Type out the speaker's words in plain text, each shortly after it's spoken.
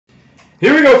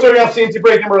Here we go, starting off CNC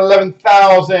break number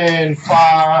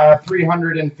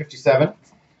 11,357.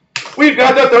 We've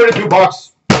got the 32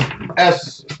 box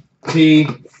ST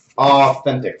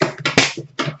Authentic.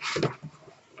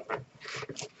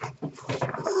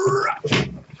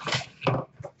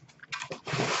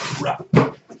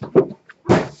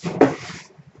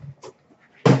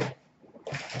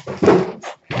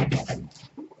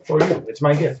 For you, it's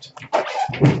my gift.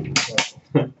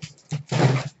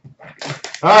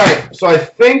 Alright, so I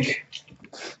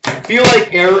feel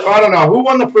like Eric, I don't know, who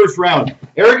won the first round?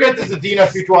 Eric got the Zadina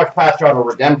Future Watch Patch Auto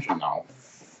Redemption now.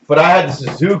 But I had the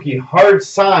Suzuki hard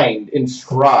signed,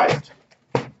 inscribed.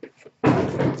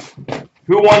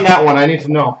 Who won that one? I need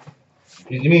to know.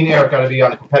 You mean Eric got to be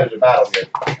on a competitive battle here.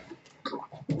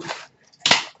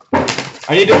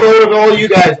 I need to vote of all you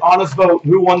guys, honest vote,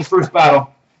 who won the first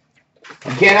battle.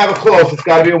 You can't have it close, it's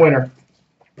got to be a winner.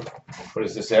 What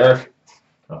is this, Eric?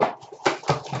 Oh.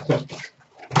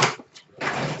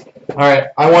 Alright,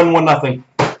 I won 1-0.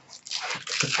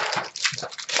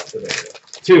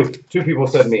 Two people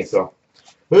said me, so.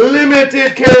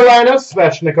 Limited Carolina,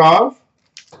 Svechnikov.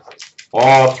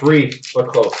 All three, but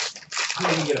close.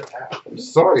 I'm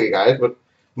sorry, guys, but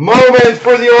moments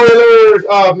for the Oilers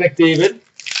of McDavid.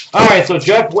 Alright, so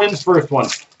Jeff wins first one.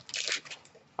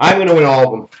 I'm going to win all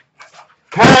of them.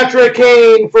 Patrick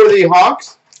Kane for the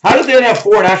Hawks. How did they have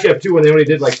 4 and actually have 2 when they only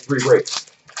did like 3 breaks?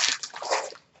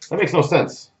 That makes no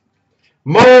sense.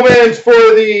 Moments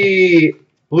for the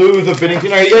Blues of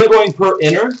Binnington. Are you guys going per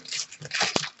inner?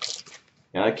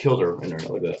 Yeah, I killed her inner.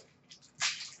 Look at that.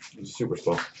 It's super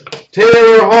slow.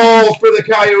 Taylor Hall for the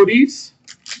Coyotes.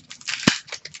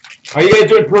 Are you guys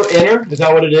doing per inner? Is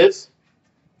that what it is?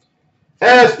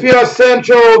 SP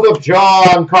Essentials of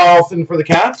John Carlson for the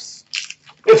Caps.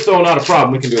 If so, not a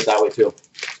problem. We can do it that way too.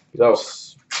 That'll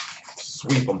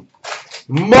sweep them.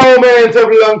 Moment of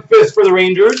Lundqvist for the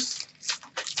Rangers.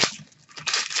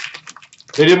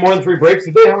 They did more than 3 breaks,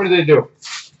 did they? How many did they do?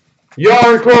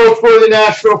 Yarn quote for the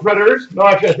Nashville Predators. No,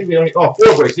 actually, I think they only... Oh,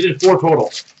 4 breaks. They did 4 total.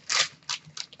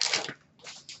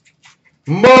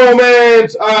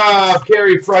 Moment of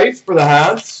Carey Price for the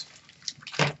Habs.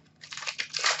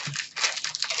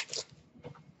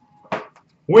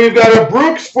 We've got a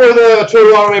Brooks for the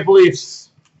Toronto Maple Leafs.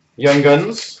 Young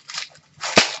Guns.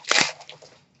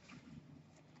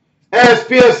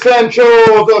 SP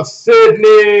Essentials of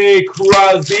Sidney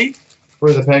Crosby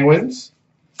for the Penguins.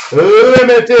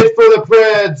 Limited for the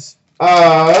Preds,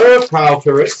 Kyle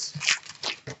Turris.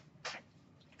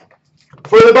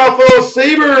 For the Buffalo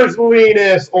Sabres,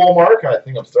 Linus Ullmark. I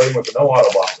think I'm starting with the no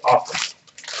auto box.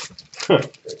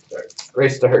 Awesome.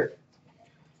 Great start.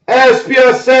 SP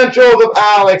Essentials of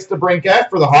Alex DeBrincat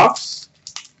for the Hawks.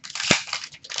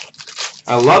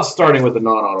 I love starting with the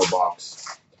non-auto box.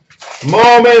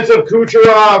 Moments of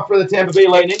Kucherov for the Tampa Bay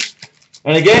Lightning.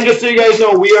 And again, just so you guys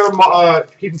know, we are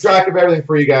keeping track of everything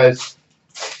for you guys.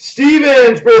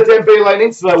 Stevens for the Tampa Bay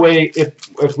Lightning, so that way,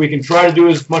 if we can try to do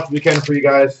as much as we can for you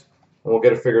guys, we'll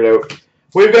get it figured out.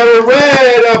 We've got a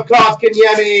red of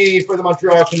Kotkaniemi for the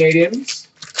Montreal Canadiens.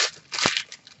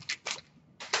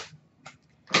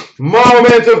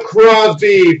 Moment of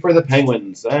Crosby for the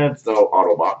Penguins. That's no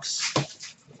auto box.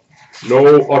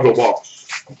 No auto box.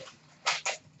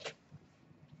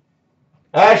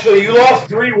 Actually, you lost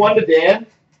 3-1 to Dan.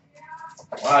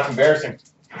 Wow, that's embarrassing.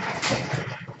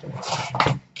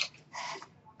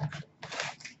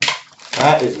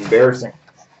 That is embarrassing.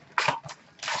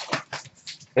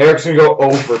 Eric's going to go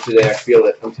over today. I feel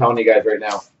it. I'm telling you guys right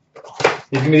now.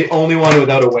 He's going to be the only one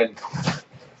without a win.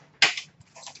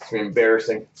 It's going to be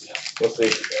embarrassing. We'll see.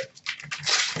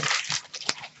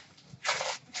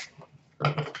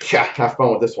 Yeah, have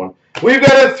fun with this one. We've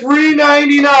got a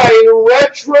 $3.99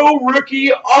 Retro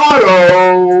Rookie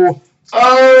Auto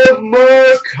of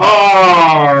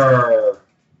Makar.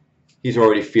 He's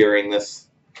already fearing this.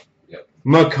 Yep.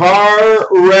 Makar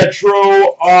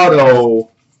Retro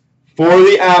Auto for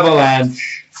the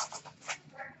Avalanche.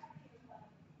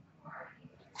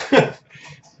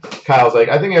 Kyle's like,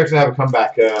 I think Eric's gonna have a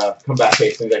comeback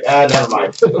case. And he's like, never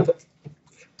mind.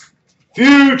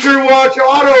 Future Watch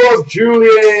Auto of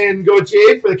Julian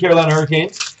Gauthier for the Carolina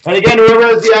Hurricanes. And again, whoever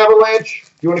has the Avalanche,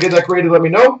 if you want to get that created, let me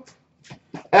know.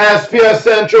 SP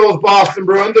Essentials Boston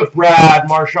Bruins of Brad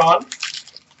Marchand.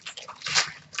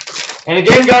 And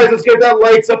again, guys, let's get that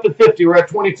likes up to 50. We're at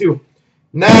 22.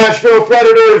 Nashville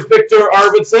Predators Victor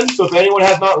Arvidsson. So if anyone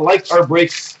has not liked our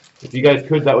breaks, if you guys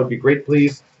could, that would be great,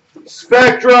 please.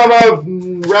 Spectrum of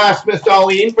Rasmus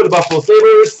Dahlin for the Buffalo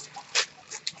Sabres.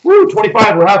 Woo,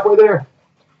 25, we're halfway there.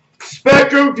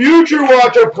 Spectrum Future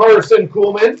Watch of Carson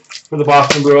Kuhlman for the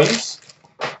Boston Bruins.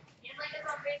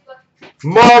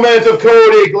 Moment of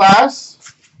Cody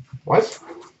Glass. What?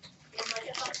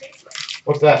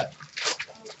 What's that?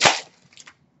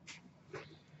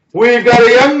 We've got a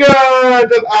young gun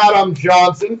of Adam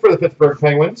Johnson for the Pittsburgh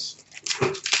Penguins.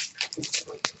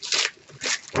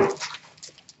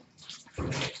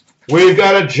 We've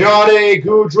got a Johnny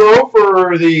Gaudreau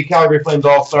for the Calgary Flames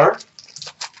All-Star.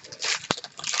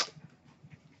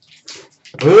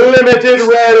 Limited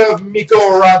red of Mikko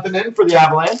Rantanen for the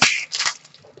Avalanche.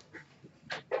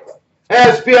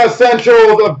 SP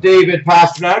Essentials of David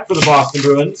Pastrnak for the Boston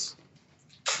Bruins.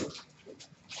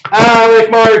 Alec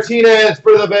Martinez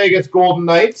for the Vegas Golden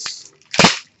Knights.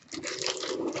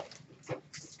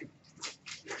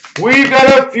 We've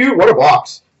got a few, what a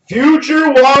box.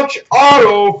 Future Watch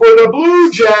Auto for the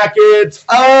Blue Jackets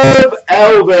of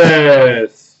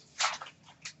Elvis.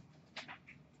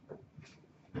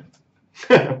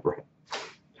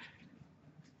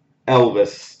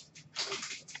 Elvis.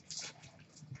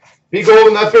 Be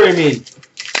golden, that's very mean.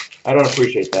 I don't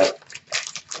appreciate that.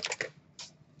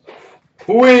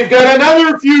 We've got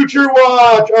another Future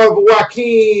Watch of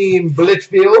Joaquin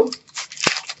Blitzfield.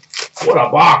 What a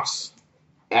box,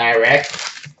 Eric.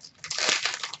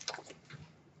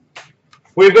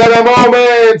 We've got a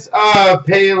moment of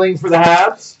Paling for the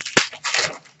Habs.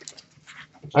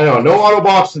 I know, no auto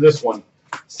box to this one.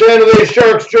 San Jose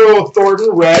Sharks, Joe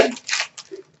Thornton, red.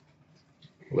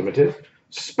 Limited.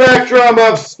 Spectrum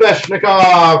of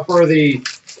Svechnikov for the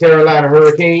Carolina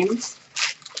Hurricanes.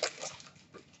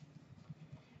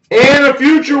 And a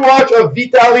Future Watch of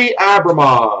Vitaly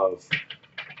Abramov.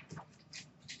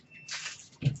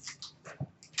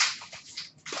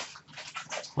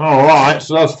 All right,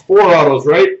 so that's 4 autos,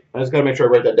 right? I just got to make sure I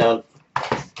write that down.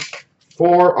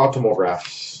 4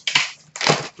 automographs.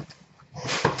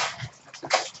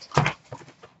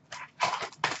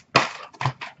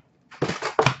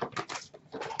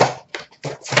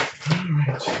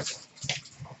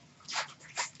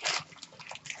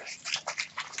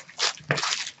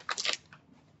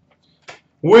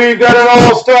 We've got an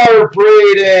All-Star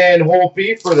Braden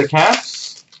Holtby for the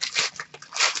Caps.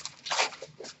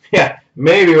 Yeah,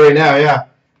 maybe right now, yeah.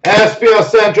 SPL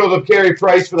Centrals of Carey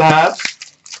Price for the Habs.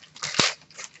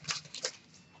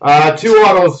 2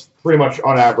 autos, pretty much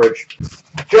on average.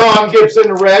 John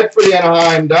Gibson red for the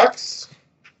Anaheim Ducks.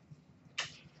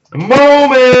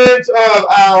 Moment of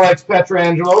Alex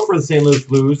Pietrangelo for the St. Louis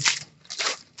Blues.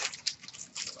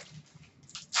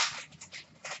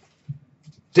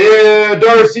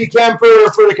 Darcy Kemper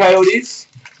for the Coyotes.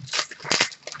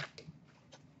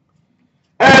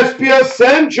 SP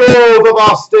Essentials of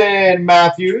Austin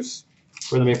Matthews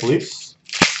for the Maple Leafs.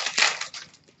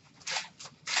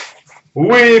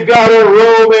 We've got a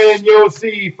Roman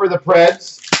Josi for the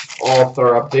Preds.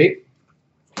 All-Star update.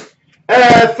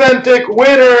 Authentic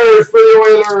winners for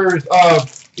the Oilers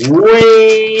of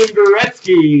Wayne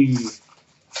Gretzky.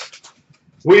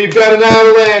 We've got an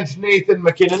Avalanche Nathan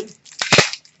MacKinnon.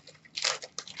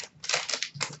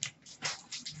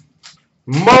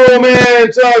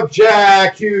 Moment of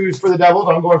Jack Hughes for the Devils.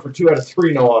 I'm going for 2 out of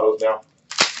 3 no autos now.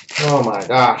 Oh my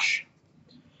gosh.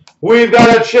 We've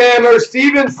got a Chandler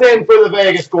Stevenson for the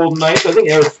Vegas Golden Knights. I think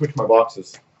Eric switched my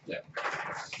boxes. Yeah.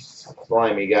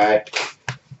 Slimy guy.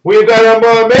 We've got a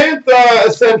Mantha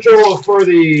Essentials for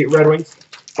the Red Wings.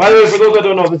 By the way, for those that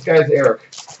don't know, this guy's Eric.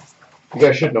 You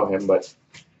guys should know him, but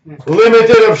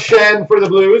limited of Shen for the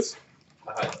Blues.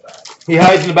 He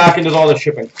hides in the back and does all the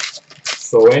shipping.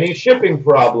 So any shipping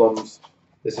problems,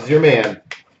 this is your man.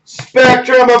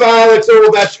 Spectrum of Alex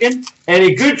Ovechkin.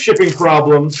 Any good shipping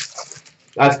problems,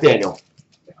 that's Daniel.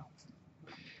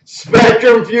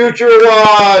 Spectrum Future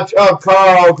Watch of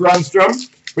Carl Grundstrom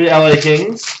for the LA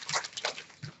Kings.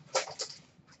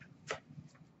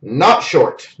 Not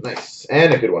short. Nice.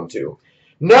 And a good one, too.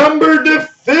 Number to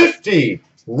 50.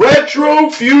 Retro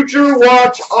Future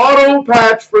Watch Auto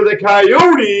Patch for the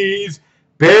Coyotes.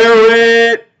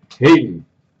 Barrett Hayton.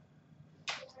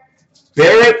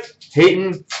 Barrett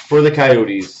Hayton for the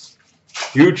Coyotes.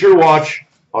 Future Watch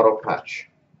Auto Patch.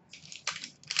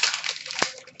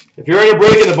 If you're in a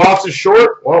break and the box is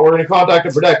short, well, we're going to contact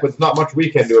him for deck, but there's not much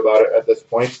we can do about it at this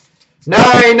point.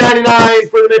 $9.99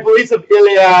 for the Maple Leafs of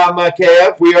Ilya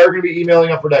Mikheyev. We are going to be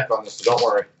emailing up for deck on this, so don't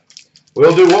worry.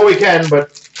 We'll do what we can,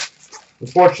 but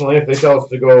unfortunately, if they tell us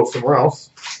to go somewhere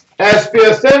else. SP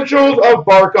Essentials of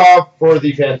Barkov for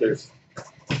the Panthers.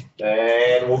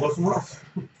 And we'll go somewhere else.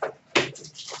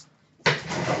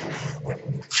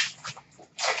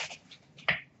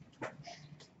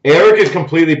 Eric is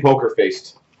completely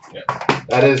poker-faced. Yeah.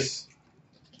 That is...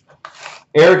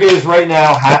 Eric is right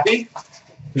now happy.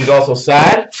 He's also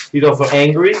sad. He's also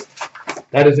angry.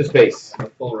 That is his face. I'm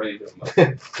full ready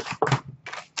to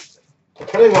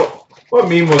I think what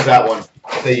meme was that one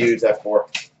they used that for?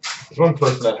 There's one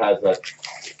person that has that.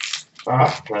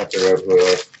 I'm trying to figure out who it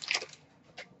was.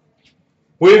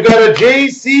 We've got a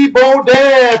J.C.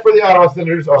 Baudin for the Ottawa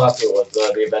Senators. Oh, that's what it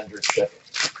was. The Avengers stick.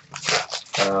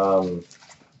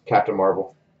 Captain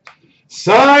Marvel.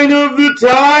 Sign of the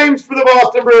Times for the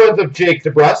Boston Bruins of Jake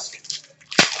DeBrusk.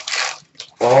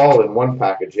 All in one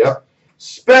package, yep.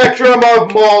 Spectrum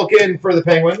of Malkin for the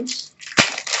Penguins.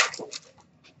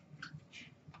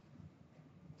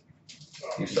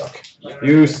 You suck.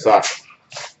 You suck.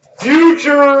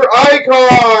 Future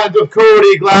Icons of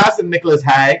Cody Glass and Nicholas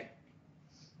Hague.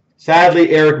 Sadly,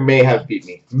 Eric may have beat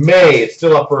me. May. It's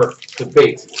still up for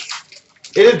debate.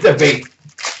 It is debate.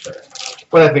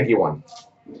 But I think he won.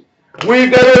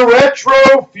 We've got a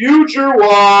Retro Future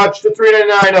Watch to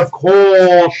 $3.99 of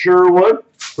Cole Sherwood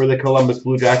for the Columbus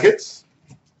Blue Jackets.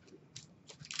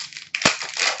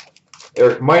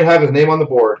 Eric might have his name on the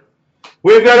board.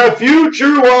 We've got a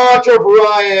Future Watch of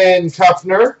Ryan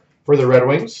Kuffner for the Red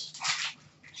Wings.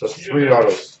 So 3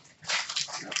 autos.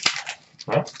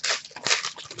 Huh?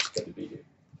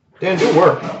 Dan, do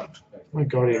work. Oh my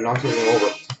God, he knocked everything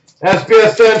over.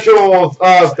 SBS Essentials.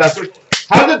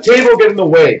 How did the table get in the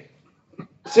way?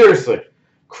 Seriously.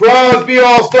 Crosby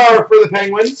All-Star for the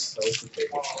Penguins.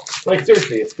 Like,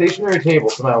 seriously, a stationary table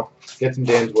somehow gets in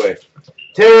Dan's way.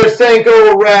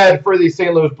 Tarasenko Red for the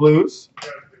St. Louis Blues.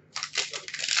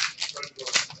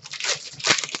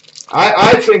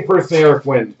 I think personally Eric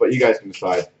wins, but you guys can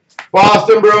decide.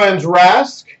 Boston Bruins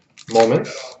Rask.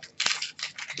 Moments.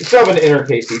 We still have an inner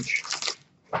case each.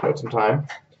 Got some time.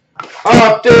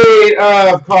 Update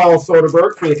of Carl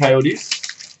Soderberg for the Coyotes.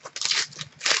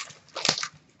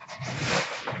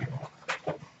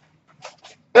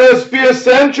 SP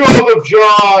Essentials of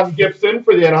John Gibson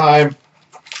for the Anaheim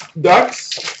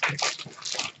Ducks.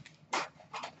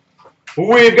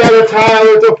 We've got a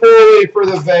Tyler Toffoli for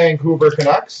the Vancouver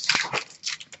Canucks.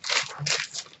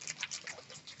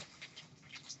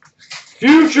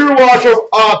 Future Watch of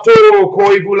Otto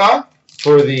Koivula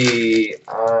for the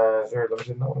is there a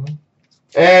limited note on them?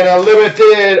 And a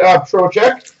limited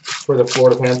Trocheck for the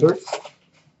Florida Panthers.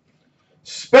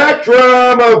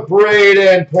 Spectrum of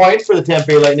Braden Point for the Tampa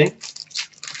Bay Lightning.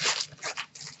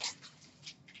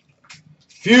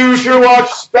 Future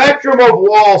Watch Spectrum of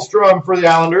Wallstrom for the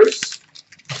Islanders.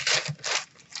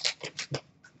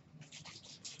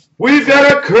 We've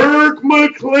got a Kirk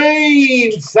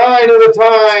McLean Sign of the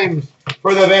Times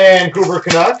for the Vancouver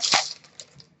Canucks.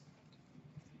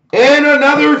 And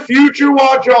another Future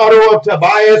Watch auto of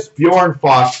Tobias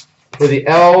Bjornfot for the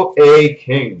LA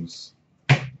Kings.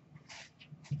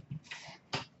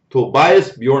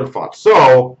 Tobias Bjornfot.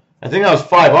 So, I think that was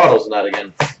 5 autos in that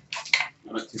again.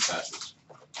 I'm at 2 patches.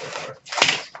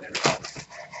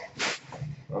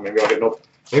 Oh, maybe I'll get no.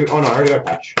 Maybe, oh no, I already got a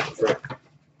patch. That's right.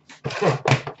 Huh.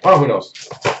 Oh, who knows?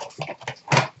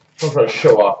 Don't try to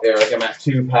show off, Eric. I'm at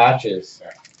 2 patches.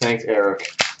 Thanks,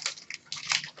 Eric.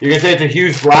 You're gonna say it's a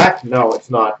huge black? No, it's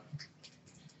not.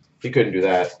 He couldn't do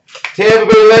that. Tampa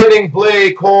Bay Lightning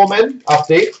Blake Coleman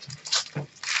update.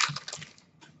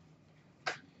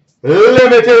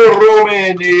 Limited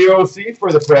Roman Yossi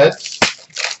for the Preds.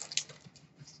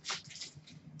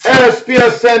 SP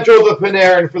Essentials of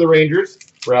Panarin for the Rangers.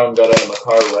 Brown got a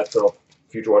Makar Retro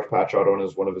Future Watch patch auto in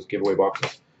one of his giveaway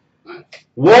boxes.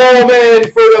 Wallman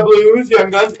for the Blues, Young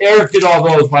Guns. Eric did all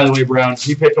those, by the way, Brown.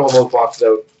 He picked all those boxes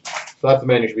out. So that's the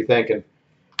man you should be thanking.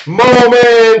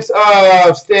 Moments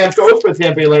of Stamkos for the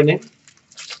Tampa Bay Lightning.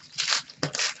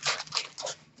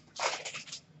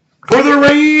 For the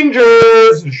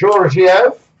Rangers,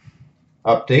 Georgiev.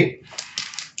 Update.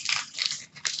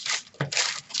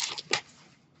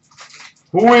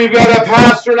 We've got a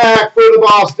Pasternak for the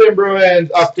Boston Bruins.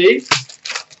 Update.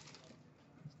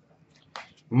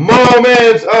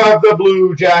 Moments of the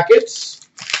Blue Jackets.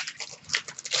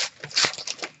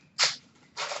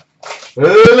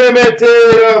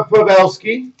 Limited of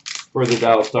Pavelski for the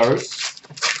Dallas Stars.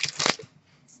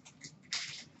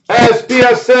 SP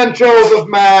Essentials of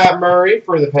Matt Murray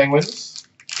for the Penguins.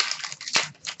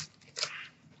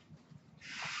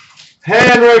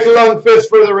 Henrik Lundqvist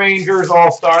for the Rangers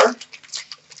All-Star.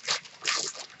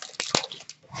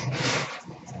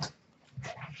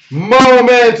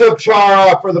 Moment of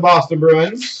Chara for the Boston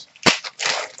Bruins.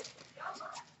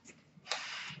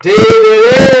 David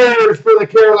Ayers for the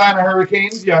Carolina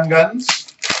Hurricanes, Young Guns.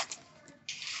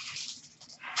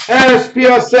 SP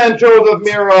Essentials of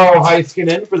Miro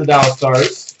Heiskanen for the Dallas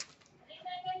Stars.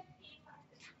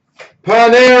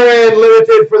 Panarin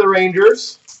Limited for the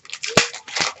Rangers.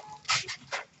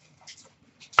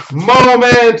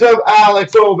 Moment of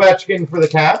Alex Ovechkin for the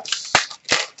Caps.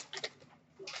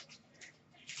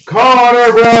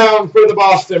 Connor Brown for the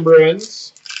Boston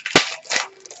Bruins.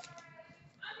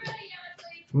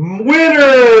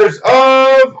 Winners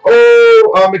of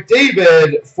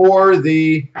McDavid for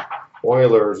the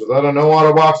Oilers. Was that a no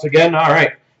auto box again? All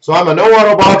right. So I'm a no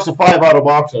auto box, a 5 auto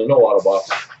box, and a no auto box.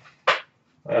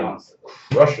 I'm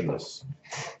crushing this.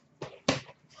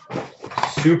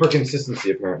 Super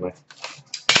consistency, apparently.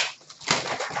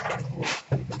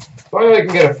 Finally, I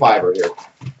can get a 5er here.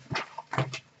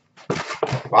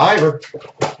 5er.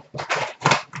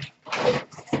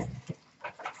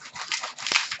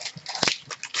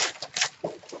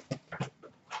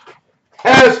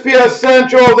 SPS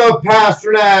Central of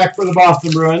Pasternak for the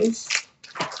Boston Bruins.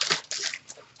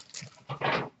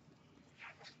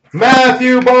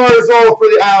 Matthew Barzal for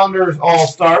the Islanders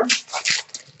All-Star.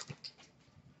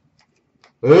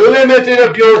 Limited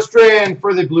of Bjorkstrand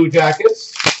for the Blue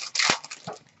Jackets.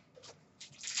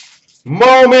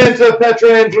 Moment of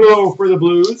Pietrangelo for the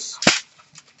Blues.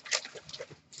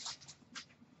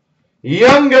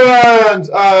 Young Guns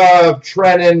of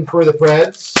Trennan for the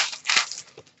Preds.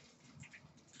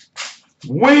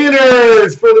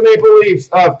 Winners for the Maple Leafs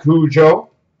of Cujo.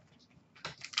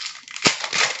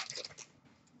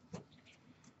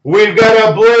 We've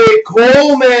got a Blake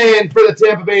Coleman for the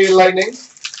Tampa Bay Lightning.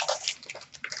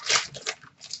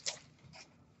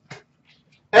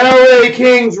 LA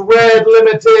Kings Red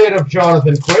Limited of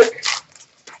Jonathan Quick.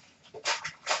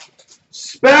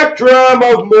 Spectrum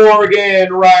of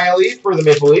Morgan Riley for the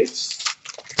Maple Leafs.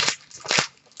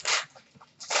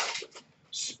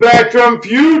 Spectrum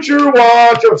Future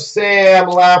Watch of Sam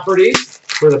Lafferty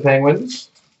for the Penguins.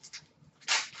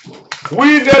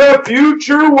 We've got a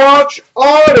Future Watch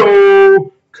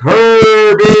Auto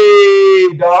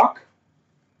Kirby Doc.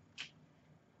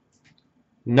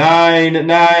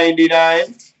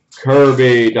 $9.99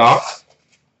 Kirby Doc.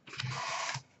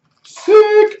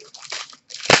 Sick.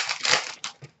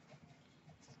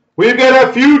 We've got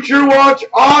a Future Watch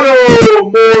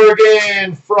Auto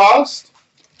Morgan Frost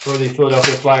for the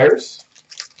Philadelphia Flyers.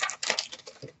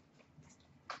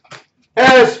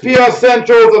 SPS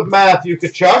Centrals of Matthew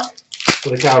Tkachuk for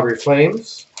the Calgary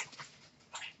Flames.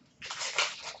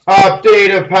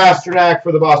 Update of Pasternak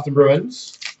for the Boston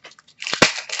Bruins.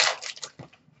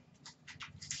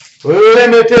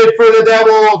 Limited for the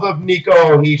Devils of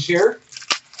Nico Hischier.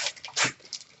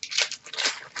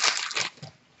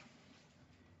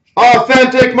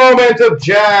 Authentic moment of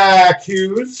Jack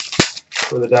Hughes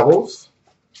for the Devils.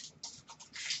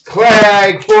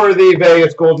 Clegg for the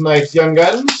Vegas Golden Knights Young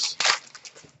Guns.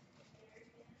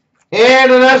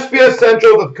 And an SPS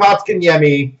Central of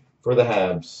Kotkaniemi for the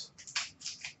Habs.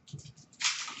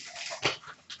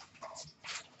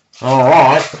 All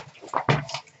right.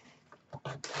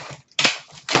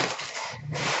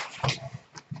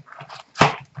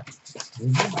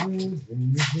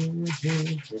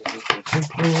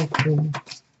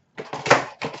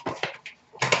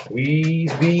 We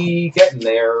be getting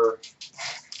there.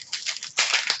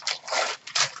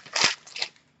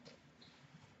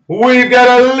 We've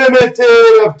got a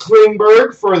limited of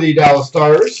Klingberg for the Dallas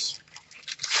Stars.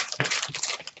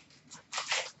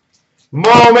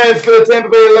 Moments for the Tampa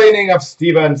Bay Lightning of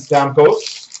Steven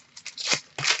Stamkos.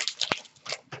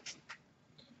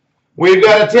 We've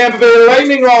got a Tampa Bay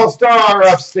Lightning All-Star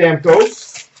of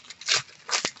Stamkos.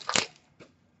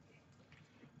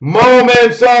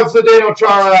 Moments of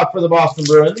CloutsnChara for the Boston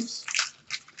Bruins.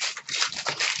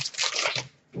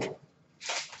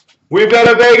 We've got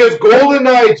a Vegas Golden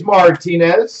Knights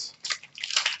Martinez.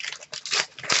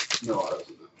 No, I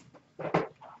wasn't.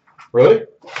 Really?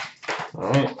 All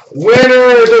right.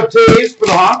 Winners of Taves for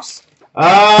the Hawks.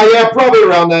 Yeah, probably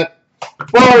around that.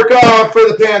 Barkov for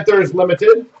the Panthers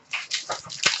Limited.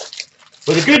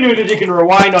 But the good news is you can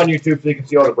rewind on YouTube so you can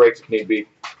see all the breaks if need be.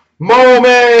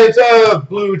 Moments of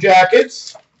Blue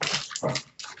Jackets.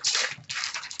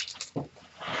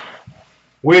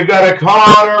 We've got a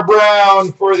Connor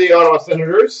Brown for the Ottawa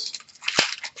Senators.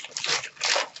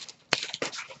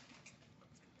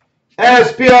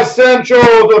 SPS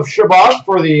Centrals of Shabbat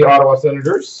for the Ottawa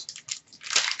Senators.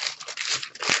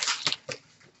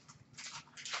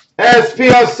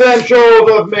 SPS Centrals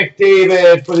of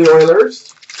McDavid for the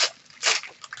Oilers.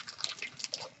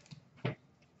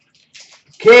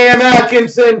 Cam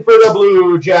Atkinson for the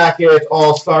Blue Jackets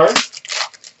All-Star.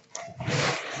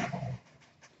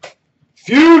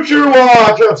 Future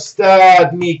Watch of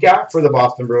Stadnika for the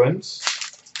Boston Bruins.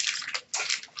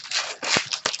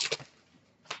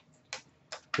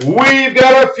 We've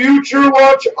got a Future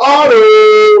Watch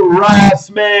Auto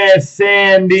Rasmus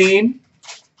Sandin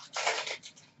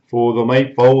for the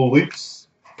Maple Leafs.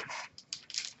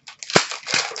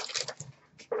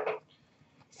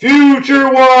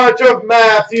 Future Watch of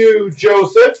Matthew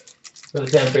Joseph for the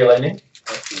Tampa Bay Lightning.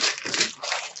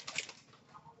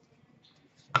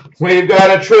 We've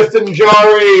got a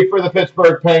CloutsnChara for the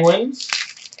Pittsburgh Penguins.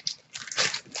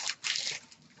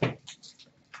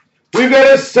 We've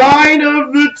got a Sign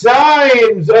of the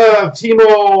Times of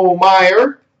Timo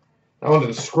Meier. That one's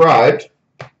inscribed.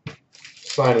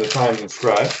 Sign of the Times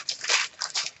inscribed.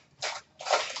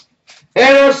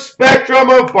 And a Spectrum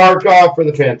of Barkov for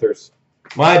the Panthers.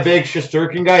 My big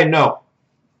Shesterkin guy? No.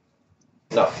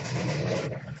 No.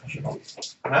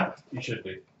 Huh? You should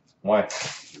be. Why?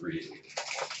 Really.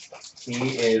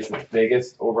 He is the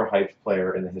biggest overhyped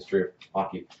player in the history of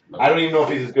hockey. I don't even know if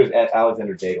he's as good as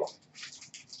Alexander Daigle.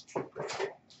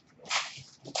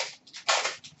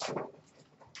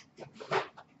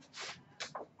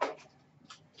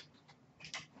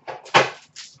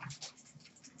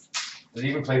 Does he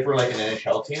even play for like an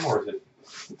NHL team, or is it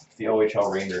the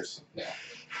OHL Rangers? Yeah.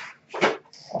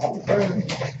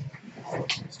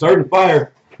 Starting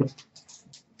fire.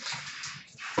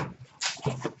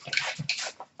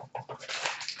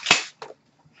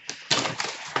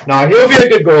 No, he'll be a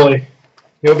good goalie.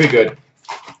 He'll be good.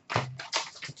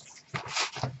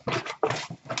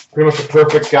 Pretty much the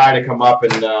perfect guy to come up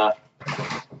and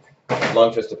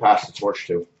Lundqvist to pass the torch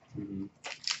to. Mm-hmm.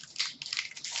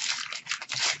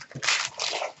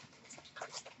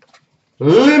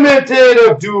 Limited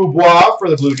of Dubois for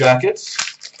the Blue Jackets.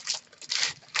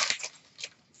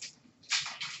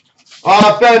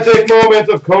 Authentic moment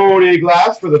of Cody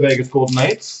Glass for the Vegas Golden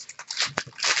Knights.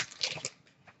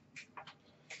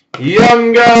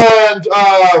 Young Guns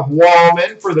of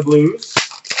Wallman for the Blues.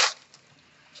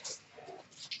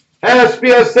 SP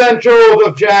Essentials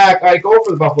of Jack Eichel for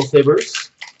the Buffalo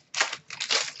Sabres.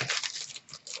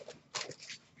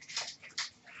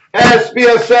 SP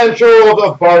Essentials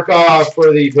of Barkov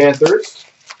for the Panthers.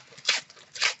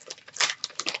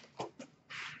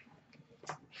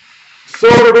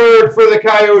 Soderberg for the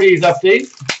Coyotes update.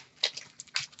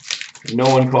 No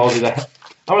one calls you that.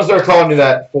 I'm going to start calling you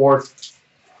that for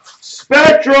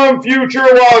Spectrum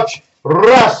Future Watch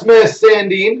Rasmus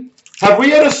Sandin. Have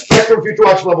we had a Spectrum Future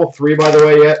Watch level 3, by the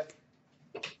way, yet?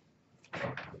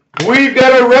 We've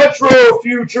got a Retro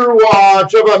Future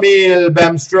Watch of Emil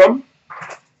Bemstrom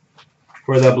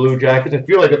for the Blue Jackets. I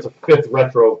feel like it's a 5th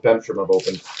Retro Bemstrom I've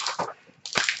opened.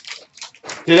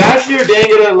 Did Ashley or Dan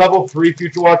get a level 3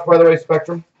 Future Watch, by the way,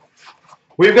 Spectrum?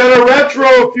 We've got a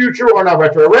Retro Future, or not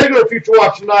Retro, a regular Future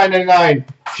Watch $9.99.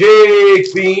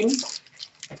 Jake Bean.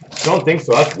 Don't think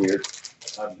so, that's weird.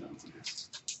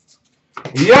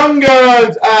 Young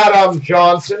Guns, Adam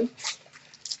Johnson.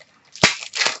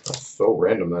 That's so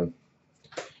random then.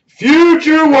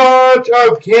 Future Watch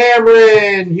of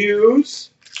Cameron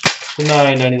Hughes for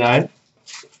 $9.99.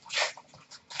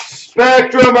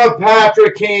 Spectrum of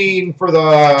Patrick Kane for the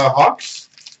Hawks.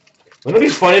 Wouldn't it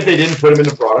be funny if they didn't put him in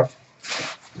the product?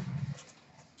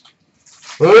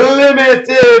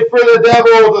 Limited for the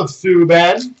Devils of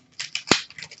Subban.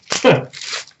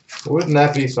 Wouldn't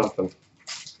that be something?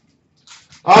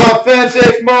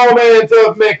 Authentic moment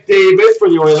of McDavid for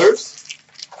the Oilers.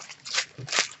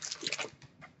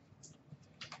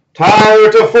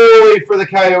 Tyler Toffoli for the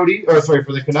Coyote, or sorry,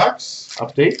 for the Canucks.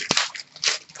 Update.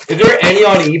 Is there any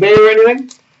on eBay or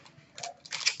anything?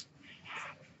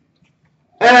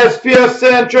 SP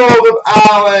Essentials of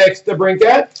Alex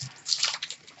DeBrincat.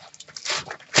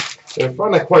 I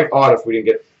find that quite odd if we didn't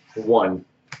get one.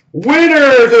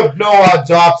 Winners of Noah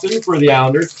Dobson for the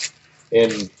Islanders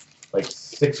in like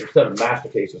 6 or 7 master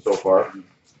cases so far.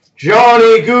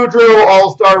 Johnny Gaudreau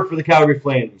All-Star for the Calgary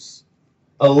Flames.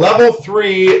 A level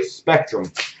 3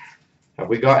 Spectrum. Have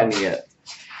we got any yet?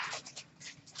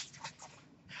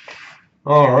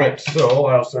 Alright, so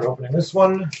I'll start opening this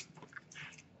one.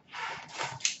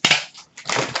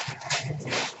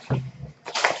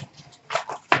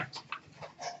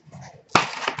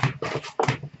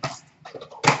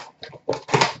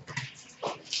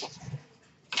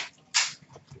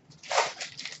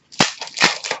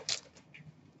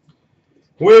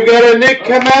 We've got a Nick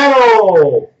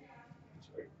Camano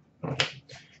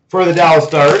for the Dallas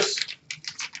Stars.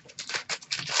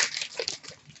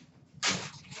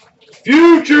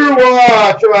 Future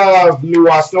Watch of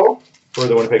Luasto for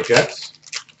the Winnipeg Jets.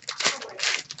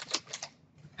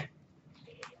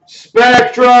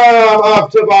 Spectrum of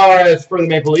Tavares for the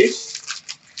Maple Leafs.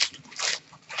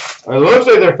 It looks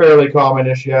like they're fairly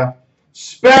common-ish, yeah.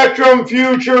 Spectrum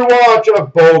Future Watch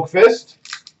of Boakfist.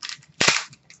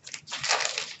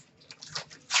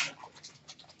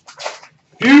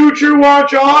 Future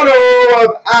Watch Auto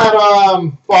of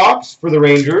Adam Fox for the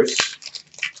Rangers.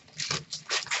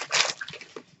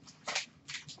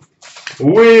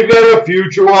 We've got a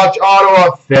Future Watch auto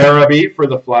of Farabee for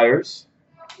the Flyers.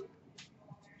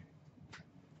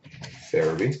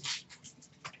 Farabee.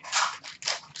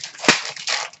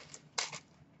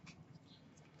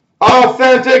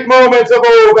 Authentic Moments of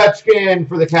Ovechkin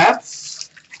for the Caps.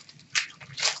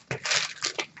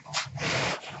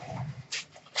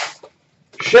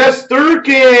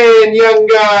 Shesterkin Young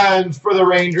Guns for the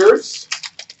Rangers.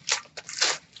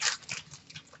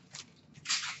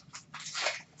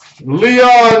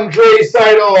 Leon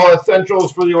Draisaitl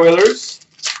Essentials for the Oilers.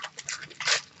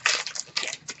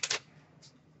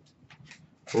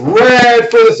 Red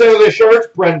for the San Jose Sharks,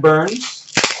 Brent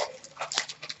Burns.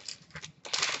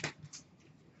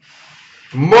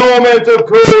 Moment of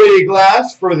Cody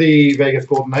Glass for the Vegas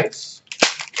Golden Knights.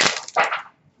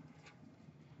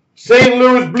 St.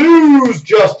 Louis Blues,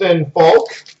 Justin Falk.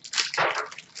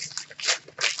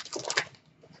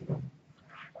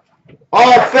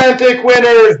 Authentic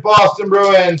Winners, Boston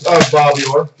Bruins of Bobby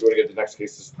Orr. Do you want to get the next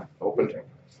cases opened?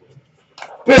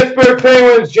 Pittsburgh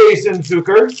Penguins, Jason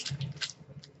Zucker.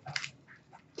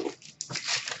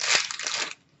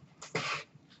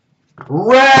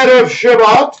 Red of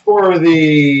Shabbat for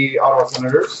the Ottawa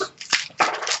Senators.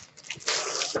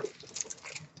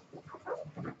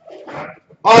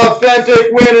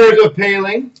 Authentic Winners of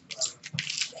Paling.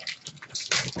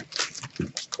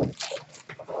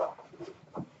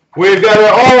 We've got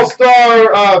an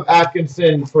All-Star of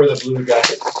Atkinson for the Blue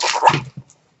Jackets.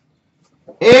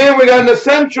 And we got an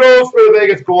Essentials for the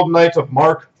Vegas Golden Knights of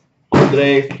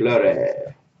Marc-Andre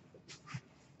Fleury.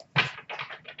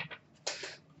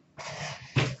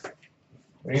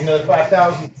 We need another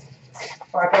 5,000.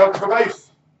 5,000 for nice.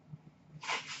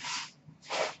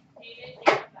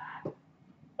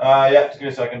 Yeah, just give me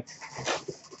a second.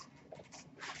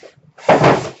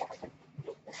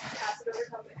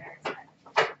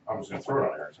 I'm just going to throw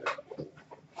it on Eric's head.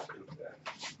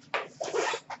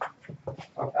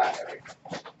 Okay.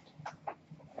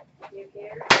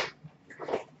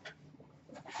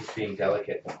 She's being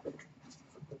delicate.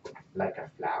 Like a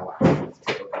flower.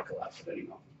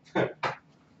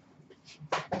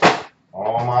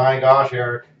 Oh my gosh,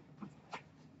 Eric.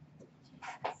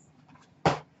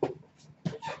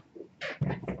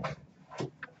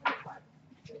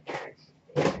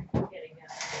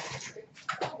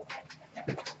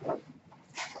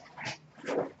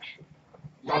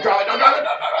 Don't drop it, don't drop it,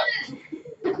 don't drop it.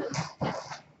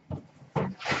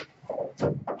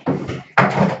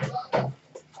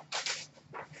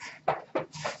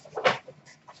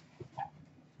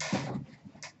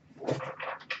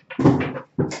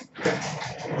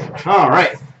 All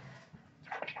right.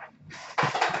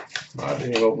 I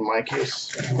didn't even open my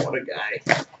case. What a guy.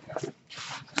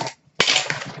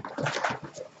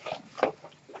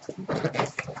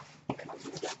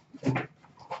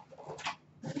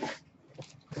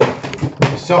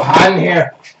 It's so hot in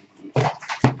here.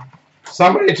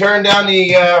 Somebody turn down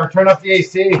the or turn up the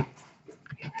AC.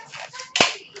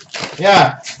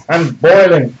 Yeah, I'm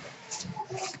boiling.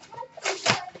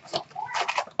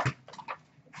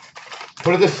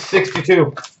 What is this?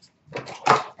 62.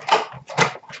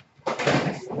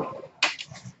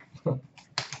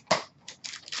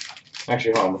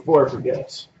 Actually, hold on, before I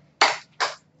forget.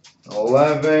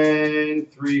 11,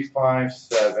 3, 5,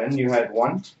 7. You had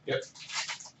 1? Yep.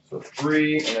 So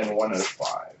 3 and then 1 out of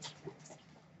 5.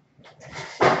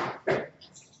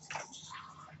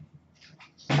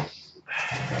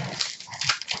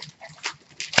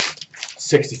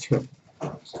 62.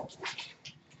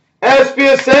 SP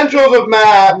Essentials of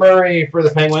Matt Murray for the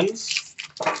Penguins.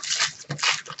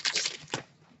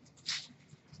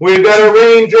 We've got a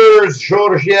Rangers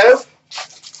Georgiev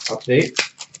update.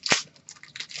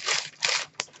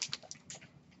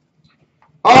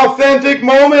 Authentic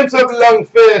Moments of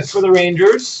Lundqvist for the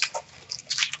Rangers.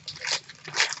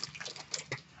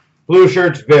 Blue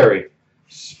shirts vary.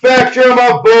 Spectrum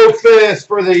of Boakfist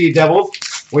for the Devils.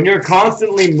 When you're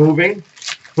constantly moving,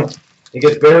 it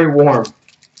gets very warm.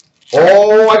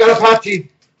 Oh, I got a patchy.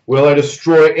 Will I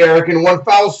destroy Eric in one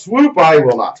foul swoop? I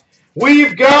will not.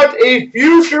 We've got a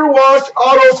Future Watch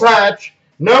auto patch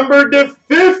numbered to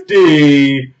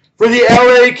 50 for the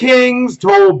LA Kings,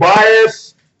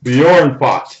 Tobias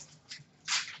Bjornfot.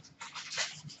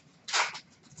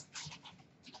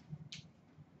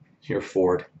 Here,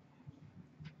 Ford.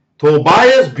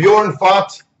 Tobias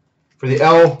Bjornfot for the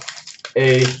LA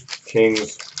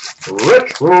Kings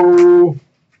Retro.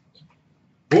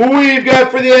 We've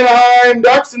got for the Anaheim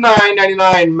Ducks,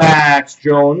 $9.99 Max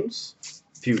Jones.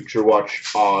 Future Watch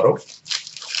auto.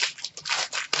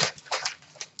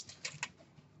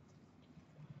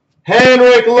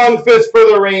 Henrik Lundqvist for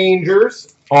the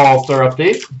Rangers. All-Star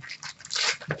update.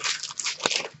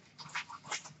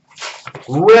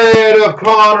 Red of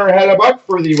Connor Hellebuck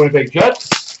for the Winnipeg Jets.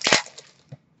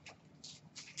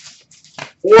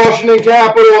 Washington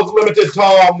Capitals limited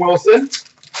Tom Wilson.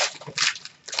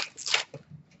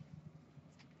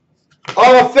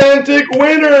 Authentic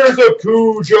winners of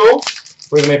Cujo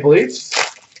for the Maple Leafs.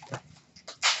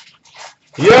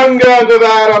 Young Guns of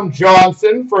Adam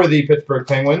Johnson for the Pittsburgh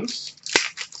Penguins.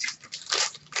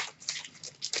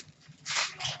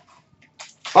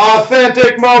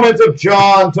 Authentic Moments of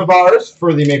John Tavares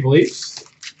for the Maple Leafs.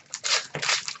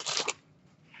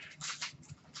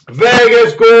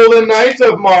 Vegas Golden Knights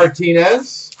of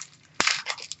Martinez.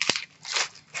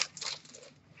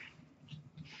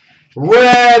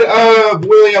 Red of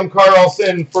William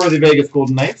Karlsson for the Vegas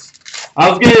Golden Knights.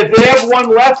 If they have one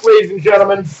left, ladies and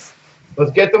gentlemen,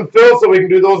 let's get them filled so we can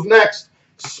do those next.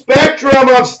 Spectrum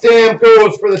of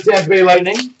Stamkos for the Tampa Bay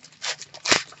Lightning.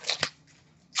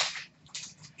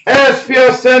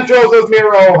 SPS Centrals of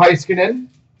Miro Heiskanen.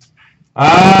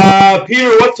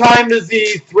 Peter, what time does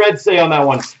the thread say on that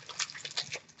one?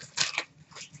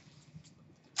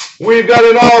 We've got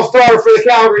an all-star for the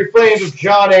Calgary Flames of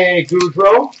Johnny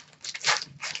Gaudreau.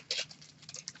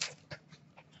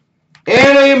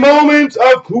 And a moment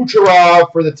of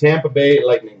Kucherov for the Tampa Bay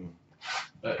Lightning.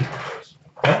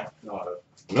 Huh? No autos.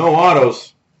 No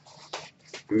autos.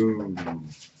 Ooh.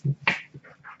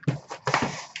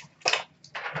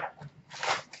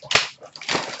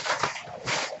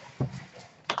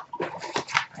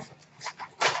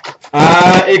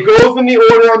 It goes in the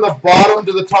order on the bottom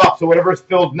to the top, so whatever is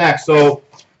filled next. So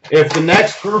if the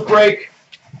next group break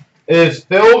is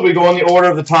filled, we go in the order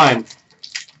of the time.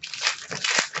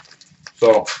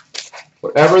 So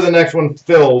whatever the next one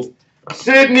filled.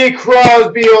 Sidney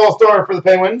Crosby, all-star for the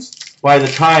Penguins. By the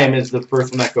time is the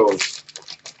first one that goes.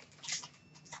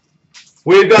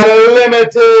 We've got a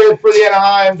limited for the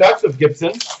Anaheim Ducks of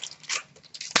Gibson.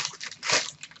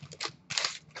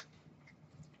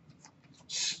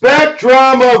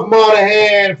 Spectrum of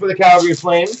Monahan for the Calgary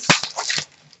Flames.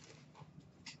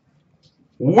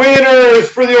 Winners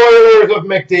for the Oilers of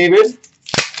McDavid.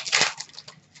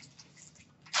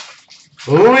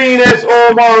 Linus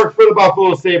Ullmark for the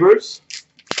Buffalo Sabres.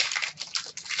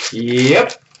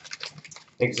 Yep.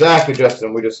 Exactly,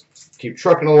 Justin. We just keep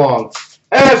trucking along.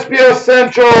 SPS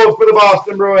Centrals for the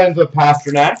Boston Bruins of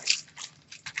Pasternak.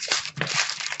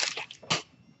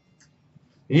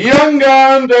 Young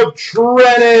Guns of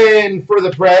Trennan for the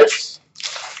Preds.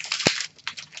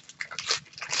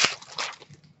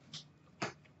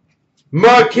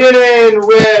 McKinnon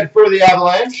red for the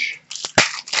Avalanche.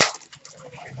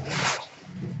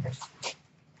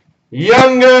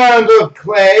 Young Guns of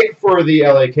Clegg for the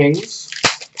LA Kings.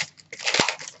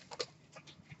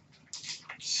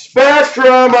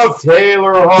 Spectrum of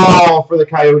Taylor Hall for the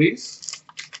Coyotes.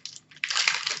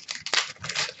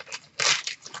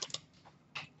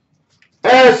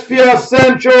 SPS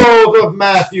Centrals of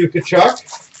Matthew Tkachuk.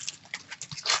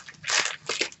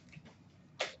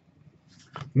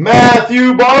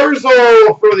 Matthew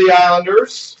Barzal for the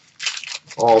Islanders.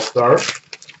 All-star.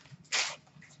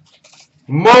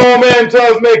 Moment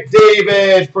of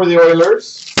McDavid for the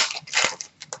Oilers.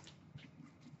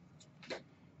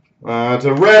 It's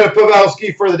a red of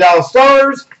Pavelski for the Dallas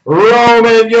Stars.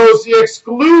 Roman Josi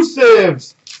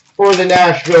exclusives for the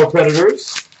Nashville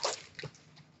Predators.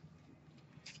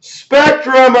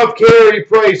 Spectrum of Carey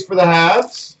Price for the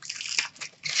Habs.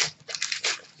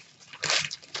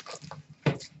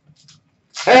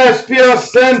 SPS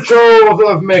Centrals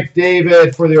of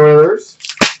McDavid for the Oilers.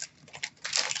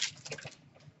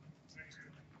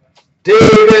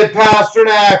 David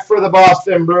Pasternak for the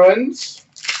Boston Bruins.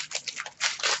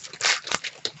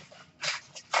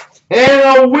 And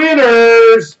a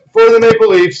winners for the Maple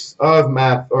Leafs of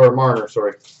Marner,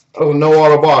 sorry. That was a no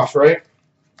auto box, right?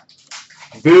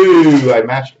 Boo! I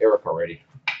matched Eric already.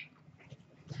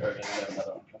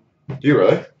 Do you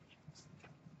really?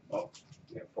 Oh,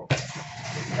 yeah, 4 packs.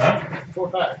 Huh? 4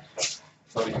 packs.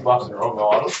 So these boxes are all no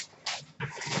autos?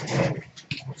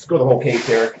 Let's go the whole case,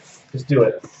 Eric. Just do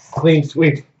it. Clean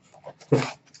sweep. Never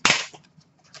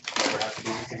have to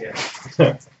do this again.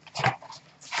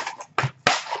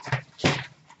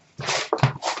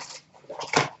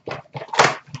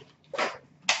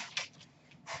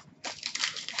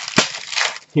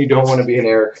 You don't want to be an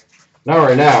Eric. Not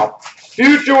right now.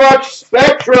 Future Watch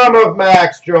Spectrum of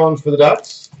Max Jones for the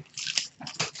Ducks.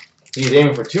 He's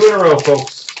aiming for 2 in a row,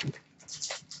 folks.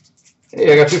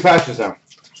 Hey, I got 2 patches now.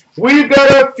 We've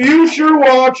got a Future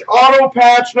Watch auto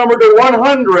patch number to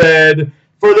 100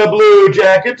 for the Blue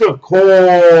Jackets of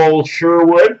Cole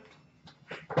Sherwood.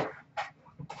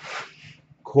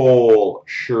 Cole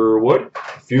Sherwood.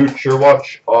 Future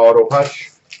Watch auto patch.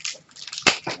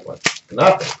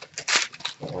 Nothing.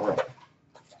 All right.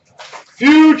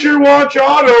 Future Watch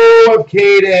Auto of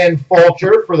Caden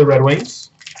Fulcher for the Red Wings.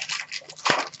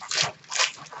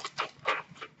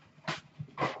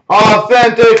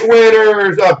 Authentic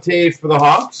winners of Taves for the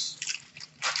Hawks.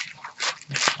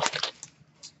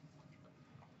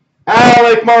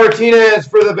 Alec Martinez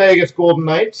for the Vegas Golden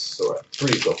Knights. So we're at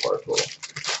 3 so far total.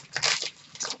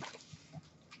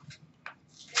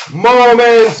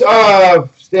 Moments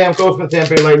of Stamkos for the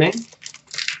Tampa Bay Lightning.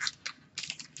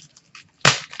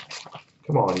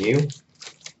 Come on, you.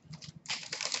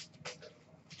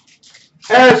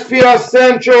 SP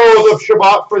Essentials of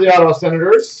Shabbat for the Ottawa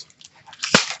Senators.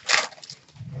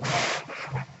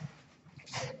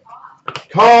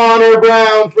 Connor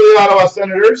Brown for the Ottawa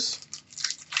Senators.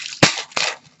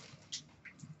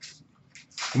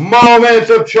 Moments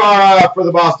of Chara for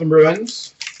the Boston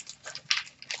Bruins.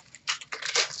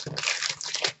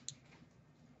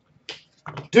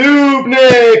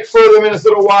 Dubnyk for the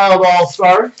Minnesota Wild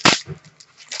All-Star.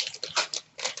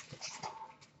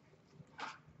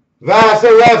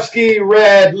 Vasilevsky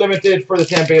Red Limited for the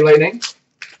Tampa Bay Lightning.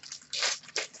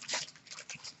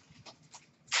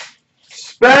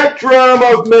 Spectrum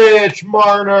of Mitch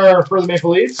Marner for the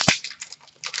Maple Leafs.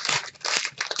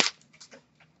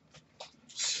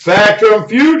 Spectrum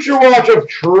Future Watch of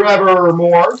Trevor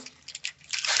Moore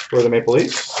for the Maple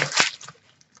Leafs.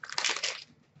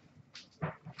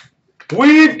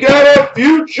 We've got a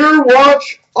Future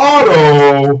Watch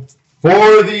Auto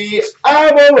for the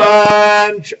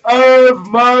Avalanche of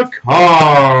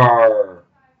Makar.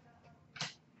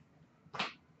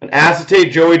 An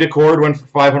acetate Joey Decord went for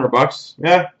 $500.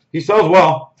 Yeah, he sells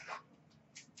well.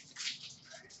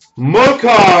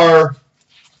 Makar,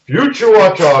 Future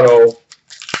Watch Auto.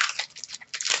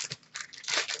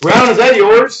 Brown, is that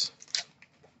yours?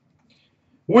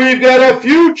 We've got a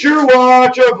Future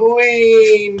Watch of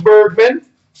Lean Bergman.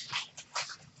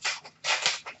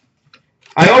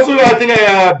 I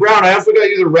think Brown, I also got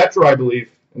you the retro, I believe,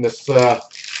 in this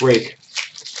break.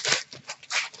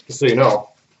 Just so you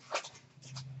know.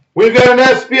 We've got an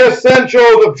SP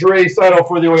Essentials of Dre Seidel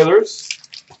for the Oilers.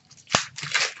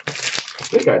 I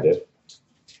think I did.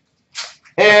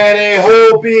 And a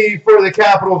whole B for the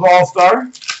Capitals All-Star.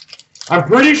 I'm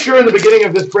pretty sure in the beginning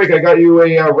of this break I got you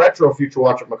a retro Future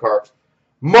Watch of Makar.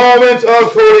 Moments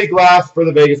of Cody Glass for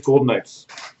the Vegas Golden Knights.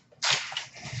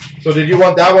 So did you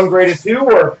want that one graded too,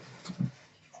 or?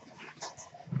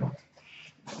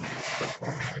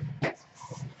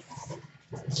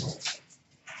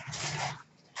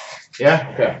 Yeah?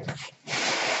 Okay.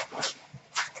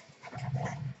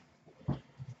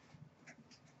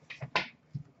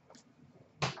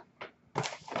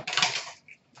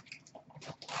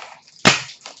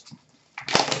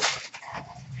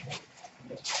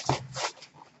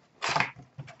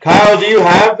 Kyle, do you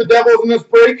have the Devils in this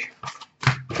break?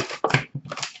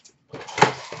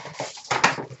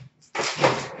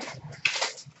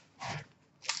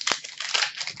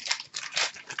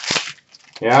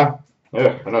 Yeah?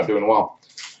 Yeah, they're not doing well.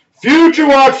 Future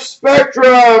Watch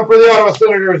Spectrum for the Ottawa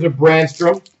Senators of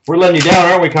Brandstrom. We're letting you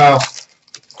down, aren't we, Kyle?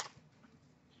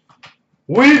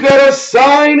 We've got a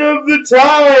Sign of the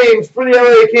Times for the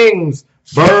LA Kings.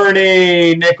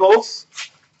 Bernie Nichols.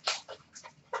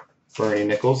 Bernie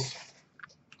Nichols.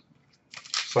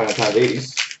 Sign of Times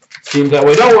 80s. Seems that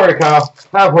way. Don't worry, Kyle.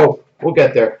 Have hope. We'll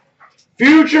get there.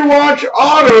 Future Watch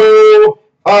Auto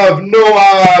of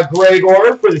Noah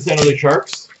Gregor for the San Jose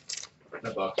Sharks.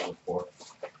 That box was 4.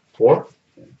 4?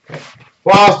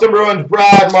 Boston Bruins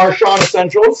Brad Marchand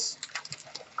Essentials.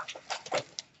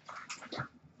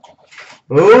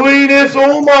 Linus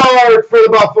Olmark for the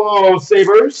Buffalo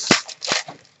Sabres.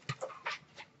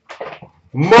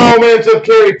 Moments of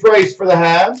Carey Price for the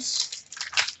Habs.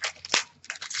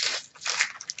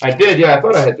 I did, yeah, I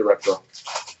thought I had the retro.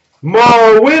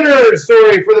 More winners,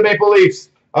 sorry, for the Maple Leafs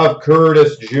of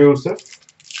Curtis Joseph.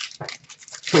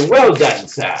 Well done,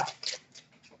 sir.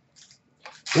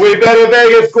 We've got a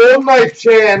Vegas Golden Knights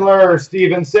Chandler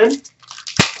Stevenson.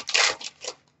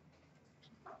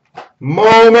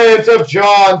 Moments of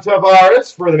John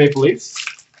Tavares for the Maple Leafs.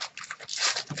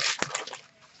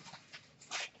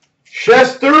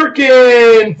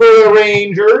 Shesterkin for the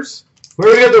Rangers. We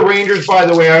already got the Rangers, by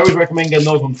the way. I always recommend getting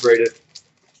those ones graded.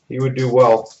 He would do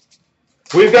well.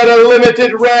 We've got a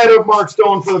limited red of Mark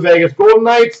Stone for the Vegas Golden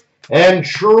Knights. And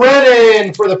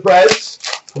Trennan for the Preds.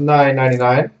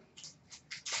 $9.99.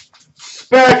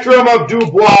 Spectrum of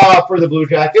Dubois for the Blue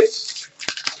Jackets.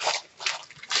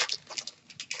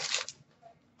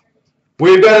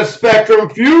 We've got a Spectrum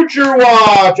Future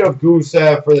Watch of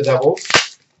Gusev for the Devils.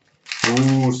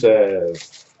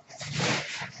 Gusev.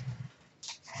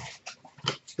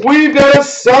 We've got a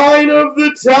sign of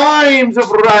the times of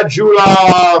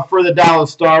Radulov for the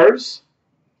Dallas Stars.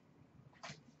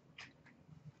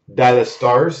 Dallas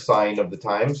Stars, sign of the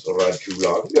times of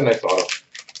Radulov. Got a nice auto.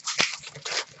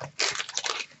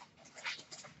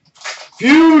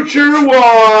 Future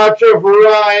watch of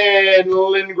Ryan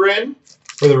Lindgren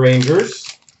for the Rangers.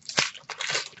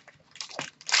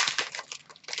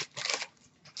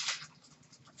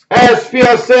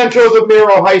 SPS Centrals of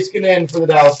Miro Heiskanen for the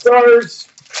Dallas Stars.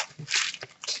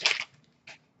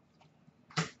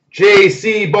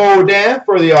 J.C. Baudin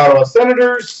for the Ottawa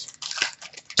Senators.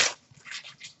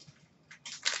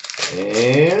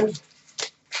 And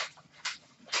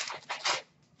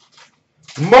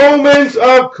Moments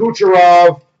of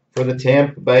Kucherov for the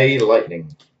Tampa Bay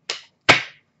Lightning.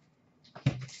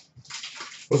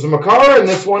 Was there Makar in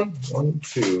this one? 1,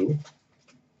 2,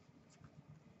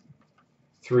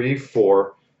 3,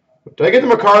 4. Did I get the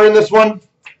Makar in this one?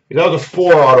 That was a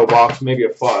 4 auto box, maybe a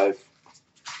 5.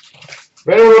 If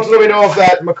anyone wants to let me know if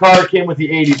that Makar came with the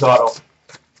 80s auto,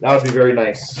 that would be very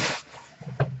nice.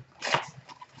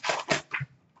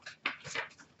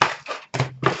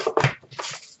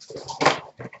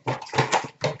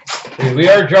 We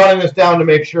are jotting this down to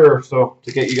make sure, so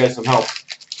to get you guys some help.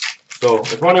 So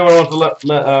if anyone wants to look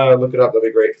it up, that'd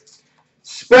be great.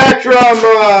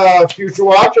 Spectrum Future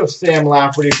Watch of Sam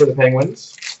Lafferty for the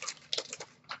Penguins.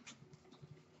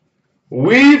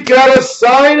 We've got a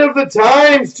sign of the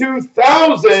times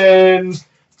 2000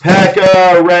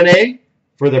 Pekka Rinne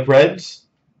for the Preds.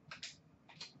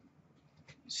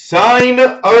 Sign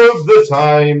of the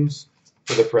times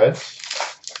for the Preds.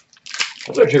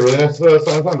 That's actually a really nice sign of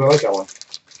the times. I like that one.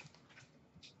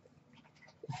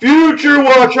 Future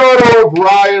watch auto of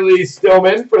Riley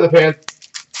Stillman for the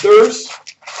Panthers.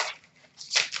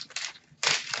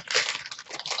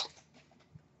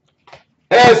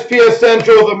 SPS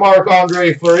Central of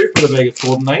Marc-Andre Fleury for the Vegas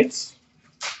Golden Knights.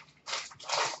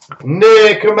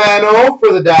 Nick Camano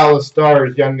for the Dallas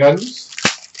Stars Young Guns.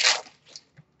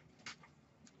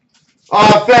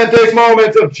 Authentic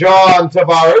Moments of John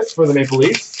Tavares for the Maple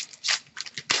Leafs.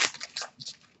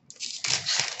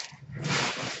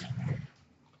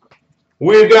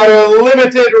 We've got a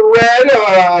limited red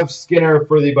of Skinner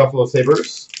for the Buffalo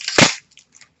Sabres.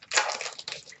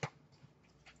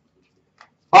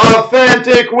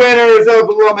 Authentic winners of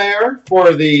Lemaire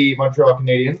for the Montreal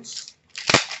Canadiens.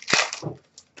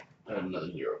 And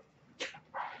another 0.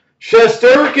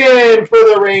 Shesterkin for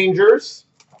the Rangers.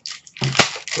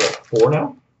 What, 4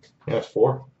 now? Yeah, it's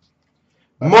 4.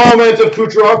 Moments of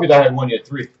Kucherov. You had 1, you had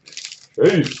 3.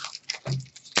 Jeez.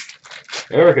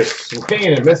 Eric is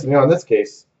swinging and missing out in this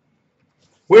case.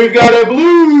 We've got a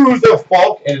Blues of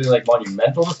Falk, and it's like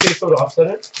monumental in this case, so to offset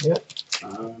it. Yeah.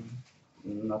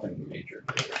 Nothing major.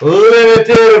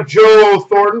 Limited of Joe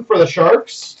Thornton for the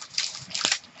Sharks.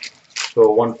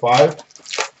 So 1-5.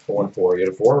 1-4. You had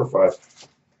a 4 or 5?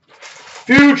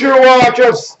 Future watch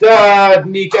of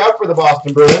Stadnicka for the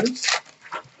Boston Bruins.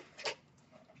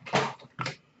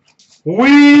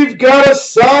 We've got a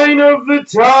sign of the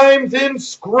times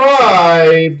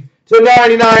inscribed to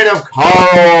 99 of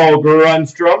Carl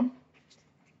Grundstrom.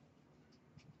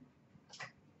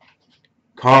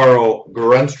 Carl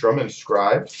Grundstrom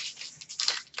inscribed.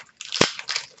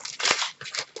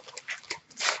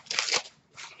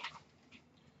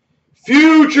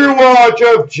 Future watch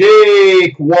of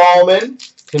Jake Wallman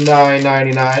to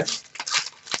 9.99.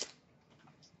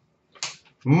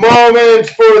 Moments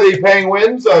for the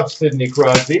Penguins of Sidney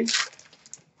Crosby.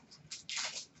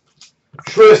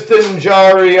 Tristan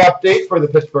Jarry update for the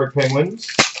Pittsburgh Penguins.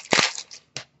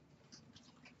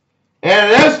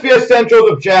 And an SPS Centrals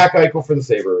of Jack Eichel for the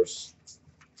Sabres.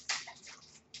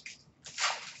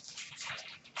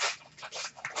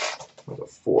 That was a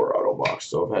 4 auto box,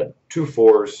 so I've had 2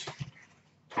 4s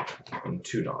and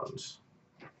 2 nons.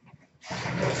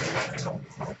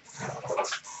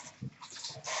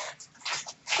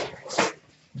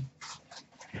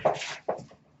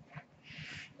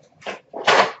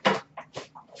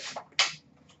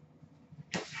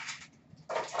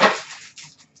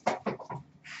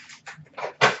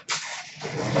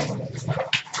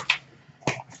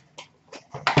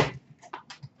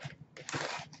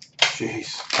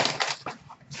 Jeez.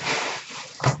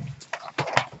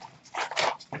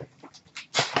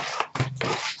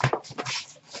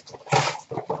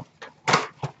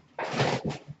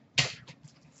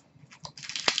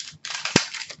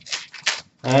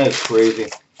 That is crazy.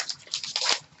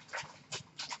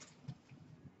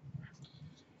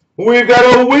 We've got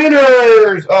a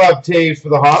winners of Taves for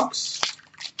the Hawks.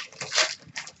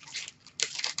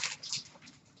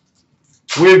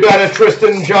 We've got a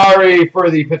Tristan Jarry for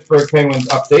the Pittsburgh Penguins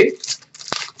update.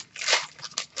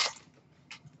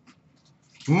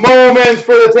 Moments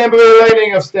for the Tampa Bay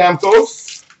Lightning of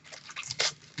Stamkos.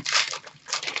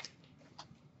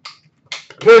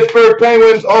 Pittsburgh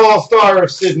Penguins All-Star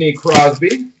Sidney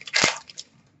Crosby.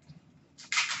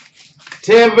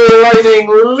 Tampa Bay Lightning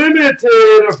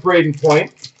Limited of Braden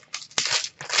Point.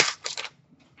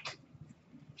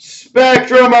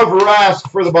 Spectrum of Rask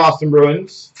for the Boston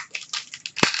Bruins.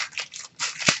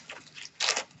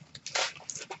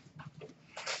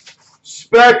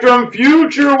 Spectrum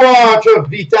Future Watch of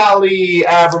Vitaly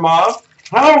Abramov.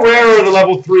 How rare are the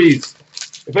level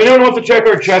 3s? If anyone wants to check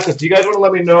our checklist, do you guys want to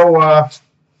let me know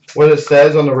what it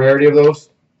says on the rarity of those?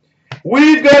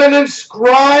 We've got an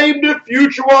inscribed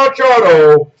Future Watch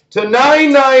auto to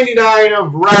 $9.99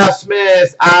 of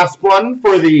Rasmus Asplund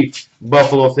for the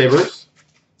Buffalo Sabres.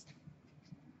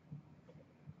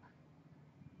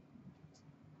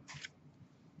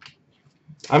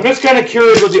 I'm just kind of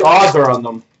curious what the odds are on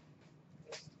them.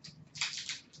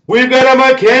 We've got a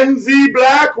Mackenzie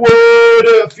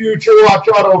Blackwood Future Watch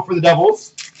auto for the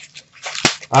Devils.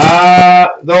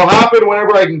 They'll happen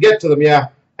whenever I can get to them, yeah.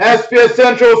 SPS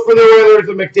Centrals for the Oilers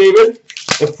of McDavid.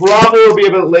 It probably will be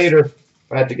a bit later,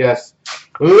 if I had to guess.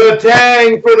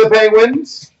 Letang for the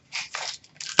Penguins.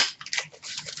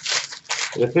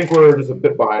 I think we're just a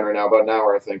bit behind right now, about an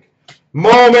hour, I think.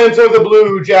 Moments of the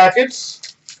Blue Jackets.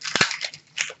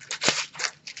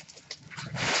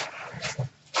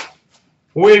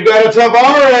 We've got a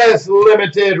Tavares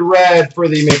Limited Red for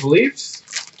the Maple Leafs.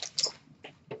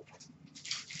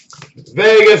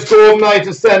 Vegas Golden Knights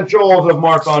Essentials of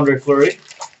Marc-Andre Fleury.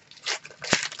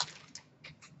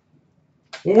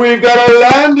 We've got a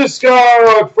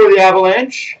Landeskog for the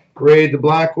Avalanche. Grade the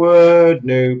Blackwood,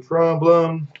 no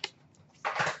problem.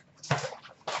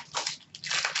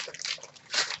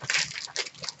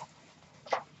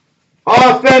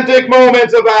 Authentic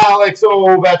Moments of Alex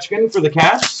Ovechkin for the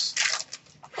Caps.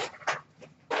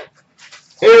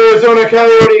 Arizona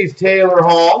Coyotes Taylor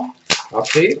Hall,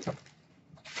 update.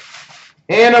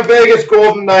 And a Vegas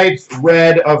Golden Knights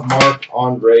Red of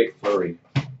Marc-Andre Fleury.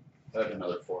 I have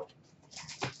another 4.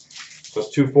 So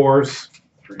it's 2 4s,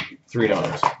 3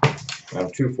 nods. I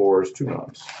have 2 4s, 2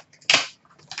 nods.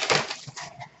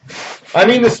 I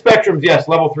mean the spectrums, yes,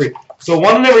 level 3. So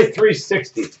 1 in every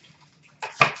 360. So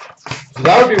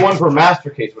that would be 1 per master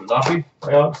case, would it not be,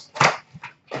 right, Alex?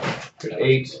 There's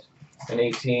 8 and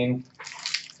 18.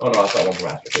 Oh no, that's not 1 per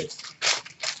master case.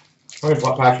 How many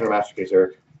packs in a master case,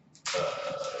 Eric?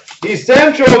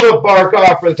 Essentials of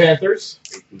Barkov for the Panthers.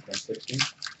 18, 10, 16.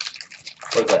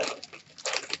 What is that?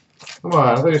 Come on,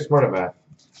 I thought you were smart at math.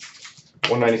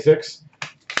 196.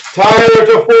 Tyler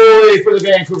Toffoli for the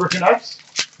Vancouver Canucks.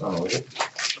 I don't know, is it?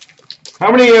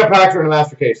 How many packs are in a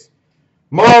master case?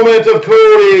 Moment of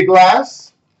Cody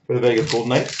Glass for the Vegas Golden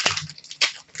Knights.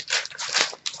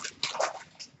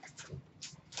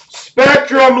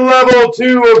 Spectrum Level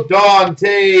 2 of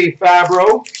Dante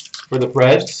Fabro for the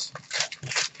Preds.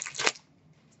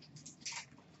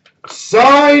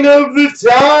 Sign of the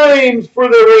Times for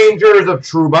the Rangers of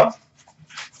Trouba.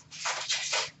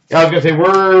 Yeah, I was going to say, I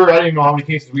don't even know how many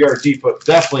cases we are deep, but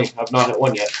definitely have not hit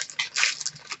 1 yet.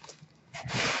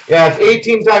 Yeah, it's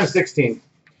 18 times 16.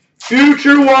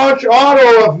 Future Watch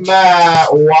Auto of Matt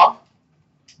Waugh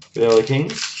for the LA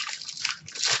Kings.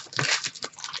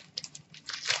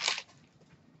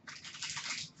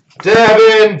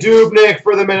 Devin Dubnyk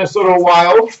for the Minnesota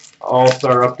Wild.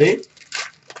 All-Star update.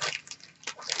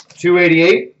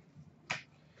 288.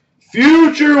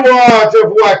 Future Watch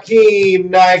of Joaquin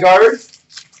Nygaard.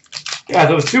 Yeah,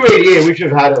 so it was 288. We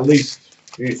should have had at least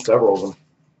several of them.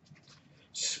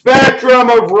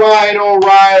 Spectrum of Ryan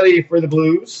O'Reilly for the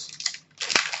Blues.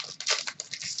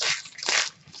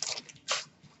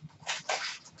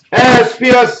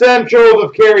 SPS Essentials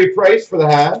of Carey Price for the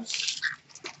Habs.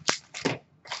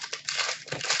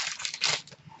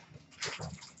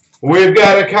 We've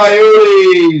got a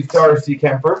Coyotes Darcy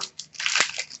Kemper.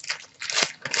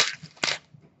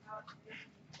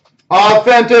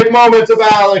 Authentic Moments of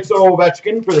Alex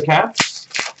Ovechkin for the Caps.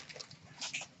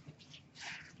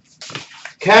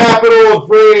 Capitals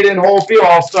Braden Holtby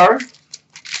All-Star.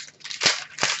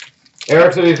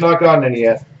 Eric said he's not gotten any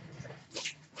yet.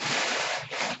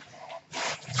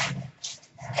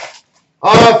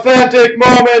 Authentic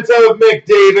Moments of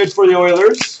McDavid for the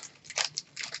Oilers.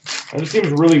 That just seems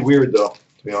really weird, though,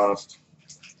 to be honest.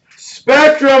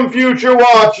 Spectrum Future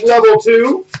Watch Level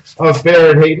 2 of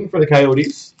Barrett Hayton for the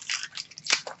Coyotes.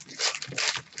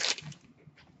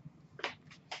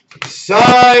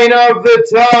 Sign of the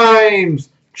Times,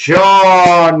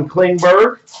 John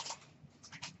Klingberg.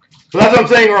 So that's what I'm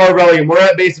saying, Rebellion. We're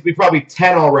at basically probably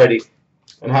 10 already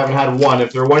and haven't had 1.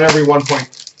 If they're 1 every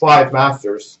 1.5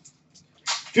 Masters.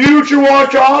 Future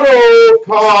Watch Auto,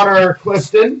 Connor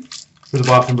Clifton for the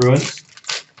Boston Bruins.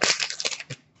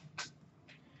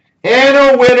 And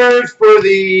a winners for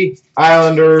the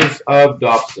Islanders of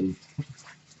Dobson.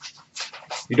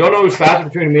 You don't know who's faster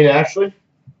between me and Ashley?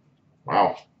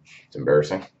 Wow, it's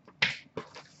embarrassing.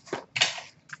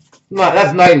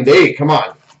 That's night and day, come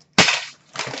on.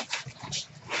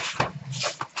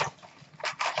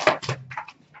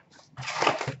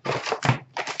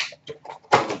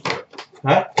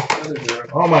 Huh?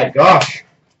 Oh my gosh.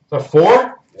 Is that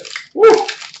 4? Yes. Woo!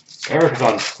 Eric is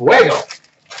on fuego.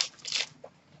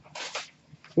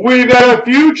 We've got a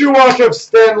Future Watch of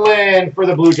Stenlin for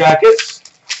the Blue Jackets.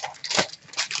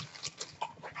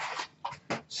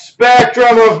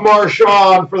 Spectrum of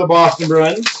Marchand for the Boston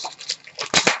Bruins.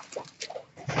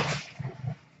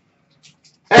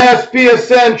 SP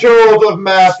Essentials of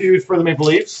Matthews for the Maple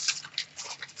Leafs.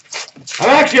 I'm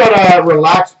actually on a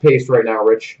relaxed pace right now,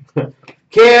 Rich.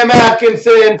 Cam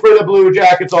Atkinson for the Blue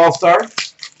Jackets All-Star.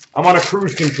 I'm on a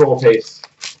cruise control pace.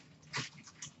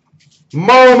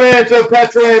 Moment of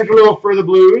Pietrangelo for the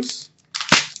Blues.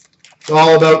 It's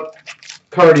all about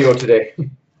cardio today.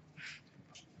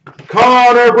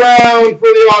 Connor Brown for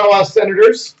the Ottawa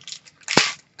Senators.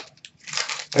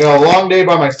 I got a long day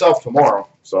by myself tomorrow,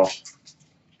 so.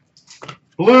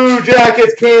 Blue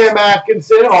Jackets, Cam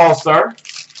Atkinson, All-Star.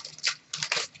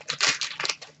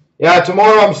 Yeah,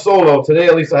 tomorrow I'm solo. Today,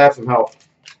 at least I have some help.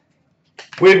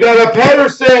 We've got a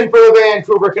Pedersen for the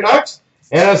Vancouver Canucks.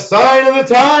 And a sign of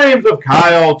the times of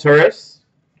Kyle Turris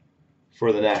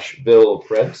for the Nashville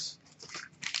Preds.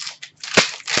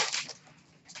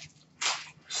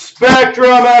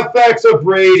 Spectrum FX of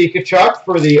Brady Tkachuk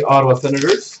for the Ottawa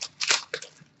Senators.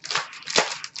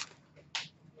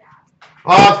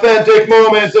 Authentic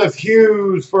Moments of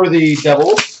Hughes for the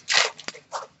Devils.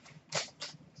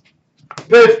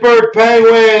 Pittsburgh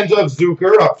Penguins of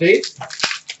Zucker update.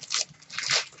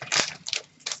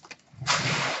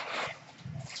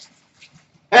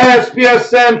 SP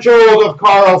Essentials of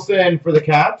Carlson for the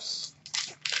Caps.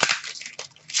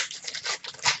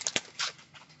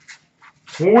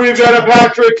 We've got a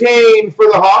Patrick Kane for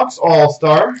the Hawks,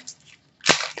 All-Star.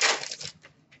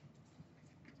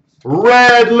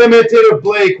 Red Limited of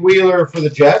Blake Wheeler for the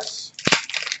Jets.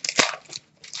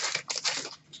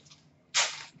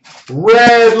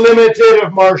 Red Limited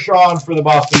of Marchand for the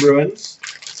Boston Bruins.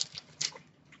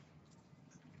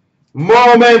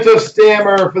 Moment of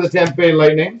Stammer for the Tampa Bay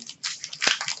Lightning.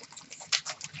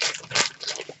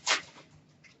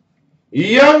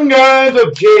 Young Guns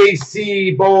of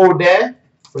J.C. Beaudin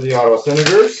for the Ottawa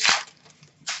Senators.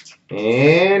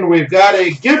 And we've got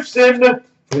a Gibson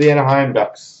for the Anaheim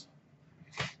Ducks.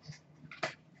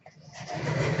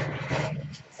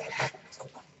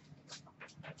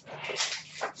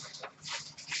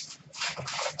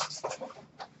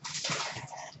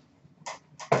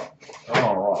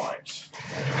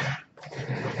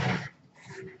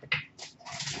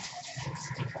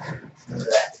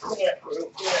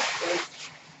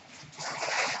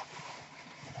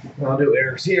 I'll do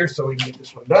Eric's here so we can get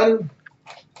this one done.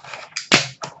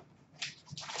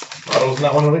 Auto's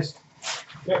not one of these?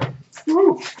 Yeah.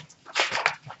 Woo.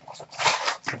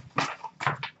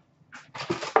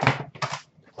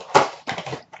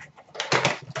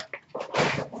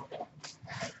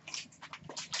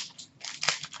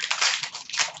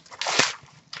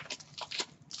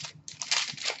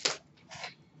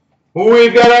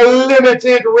 We've got a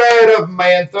limited red of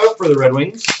Mantha for the Red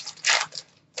Wings.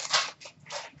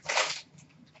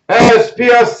 SP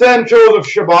Essentials of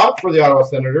Shabbat for the Ottawa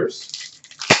Senators.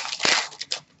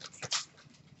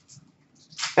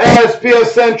 SP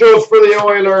Essentials for the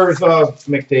Oilers of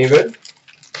McDavid.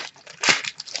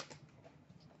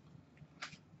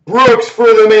 Brooks for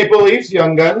the Maple Leafs,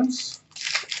 Young Guns.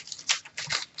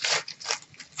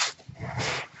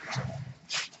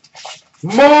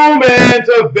 Moment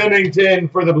of Bennington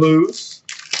for the Blues.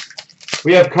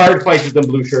 We have card fights with them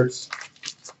blue shirts.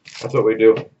 That's what we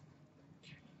do.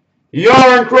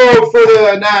 Yarn Crow for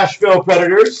the Nashville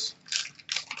Predators.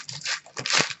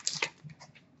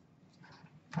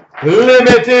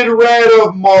 Limited red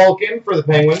of Malkin for the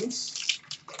Penguins.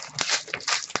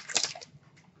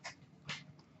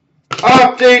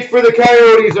 Update for the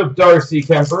Coyotes of Darcy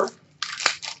Kemper.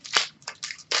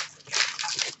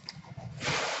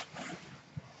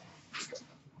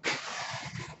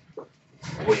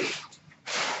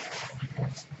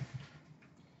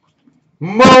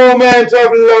 Moment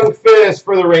of Lundqvist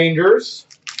for the Rangers.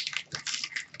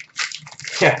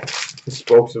 Yeah, the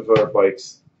spokes of our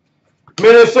bikes.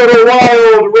 Minnesota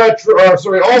Wild Retro,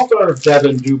 All-Star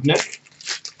Devin Dubnyk.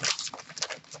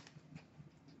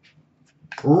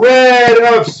 Red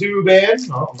of Subban.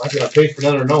 Oh, might be on pace for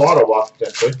another no auto box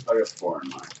potentially. I got 4 in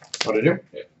mine. Oh, did you?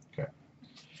 Yeah. Okay.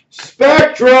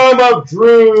 Spectrum of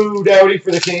Drew Doughty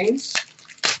for the Kings.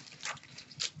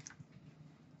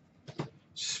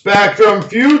 Spectrum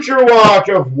Future Watch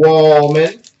of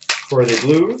Wallman for the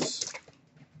Blues.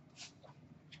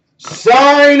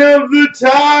 Sign of the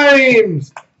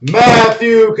Times,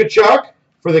 Matthew Tkachuk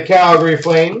for the Calgary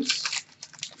Flames.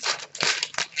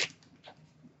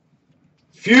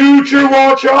 Future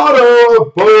Watch Auto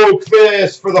of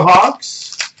Boakfist for the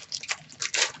Hawks.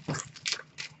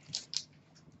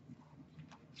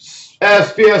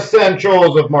 SP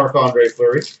Essentials of Marc-Andre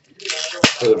Fleury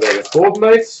for the Vegas Golden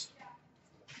Knights.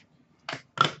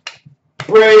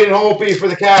 Braden Holtby for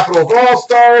the Capitals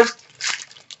All-Stars.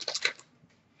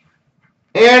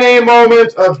 And a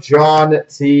moment of John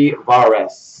T.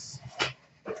 Vares.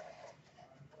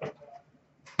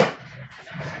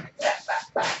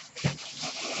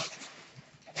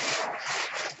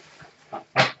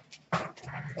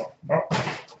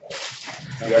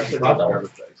 You actually got that.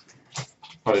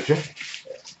 How did you?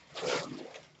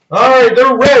 All right,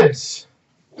 the Reds.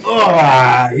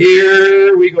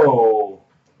 Here we go.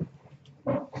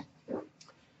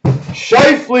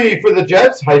 Scheifele for the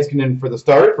Jets, Heiskanen for the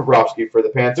Stars, Bobrovsky for the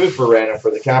Panthers, Verana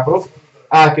for the Capitals,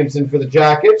 Atkinson for the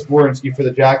Jackets, Werenski for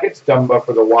the Jackets, Dumba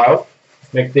for the Wild,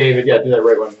 McDavid, yeah, do that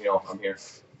right when I'm here.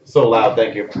 So loud,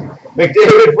 thank you.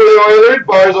 McDavid for the Oilers,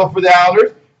 Barzal for the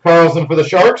Islanders, Carlson for the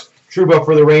Sharks, Trouba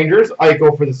for the Rangers,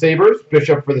 Eichel for the Sabres,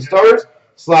 Bishop for the Stars,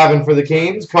 Slavin for the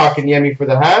Canes, Kotkaniemi for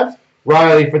the Habs,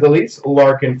 Riley for the Leafs,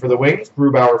 Larkin for the Wings,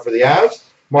 Grubauer for the Avs,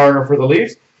 Marner for the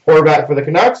Leafs, Horvat for the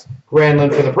Canucks,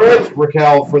 Granlund for the Preds,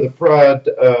 Raquel for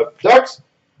the Ducks,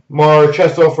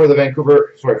 Marchesso for the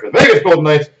Vegas Golden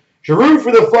Knights, Giroux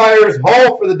for the Flyers,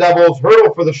 Hall for the Devils,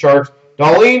 Hurdle for the Sharks,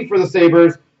 Dahlin for the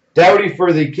Sabres, Doughty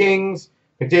for the Kings,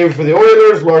 McDavid for the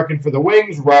Oilers, Larkin for the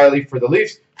Wings, Riley for the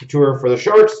Leafs, Couture for the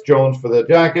Sharks, Jones for the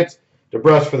Jackets,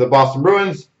 DeBrusk for the Boston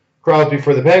Bruins, Crosby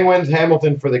for the Penguins,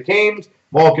 Hamilton for the Canes,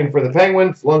 Malkin for the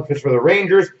Penguins, Lundqvist for the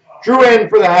Rangers, Drouin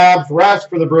for the Habs, Rask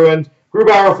for the Bruins,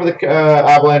 Grubauer for the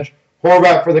Avalanche,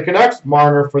 Horvat for the Canucks,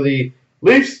 Marner for the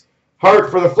Leafs,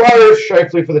 Hart for the Flyers,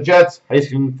 Scheifele for the Jets,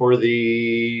 Heiskanen for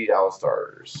the Dallas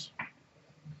Stars.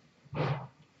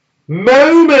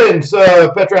 Moments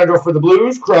of Pietrangelo for the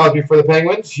Blues, Crosby for the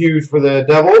Penguins, Hughes for the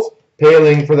Devils,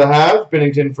 Paling for the Habs,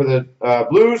 Binnington for the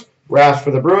Blues, Rask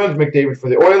for the Bruins, McDavid for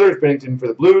the Oilers, Binnington for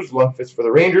the Blues, Lundqvist for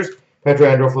the Rangers,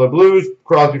 Pietrangelo for the Blues,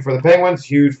 Crosby for the Penguins,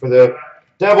 Hughes for the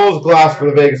Devils, Glass for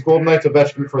the Vegas Golden Knights,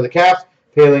 Ovechkin for the Caps,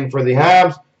 Paling for the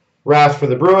Habs, Rask for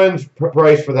the Bruins,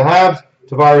 Price for the Habs,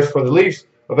 Tavares for the Leafs,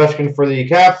 Ovechkin for the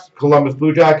Caps, Columbus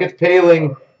Blue Jackets,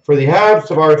 Paling for the Habs,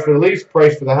 Tavares for the Leafs,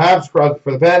 Price for the Habs, Crosby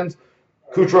for the Pens,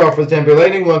 Kucherov for the Tampa Bay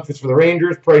Lightning, Lundqvist for the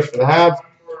Rangers, Price for the Habs,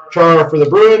 Chara for the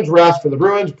Bruins, Rask for the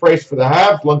Bruins, Price for the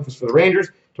Habs, Lundqvist for the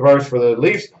Rangers, Tavares for the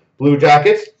Leafs, Blue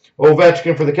Jackets,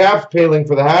 Ovechkin for the Caps, Paling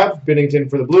for the Habs, Binnington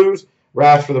for the Blues,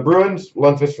 Rask for the Bruins,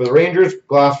 Lundqvist for the Rangers,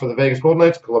 Glass for the Vegas Golden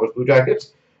Knights, Columbus Blue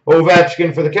Jackets,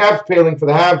 Ovechkin for the Caps, Paling for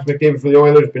the Habs, McDavid for the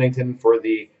Oilers, Binnington for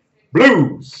the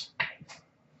Blues.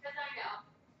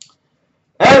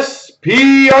 SP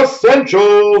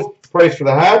Essentials. Price for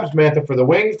the Habs, Mantha for the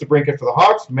Wings, DeBrincat for the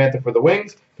Hawks, Mantha for the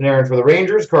Wings, Panarin for the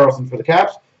Rangers, Carlson for the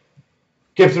Caps,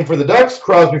 Gibson for the Ducks,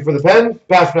 Crosby for the Pens,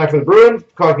 Pasternak for the Bruins,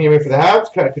 Kotkaniemi for the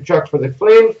Habs, Tkachuk for the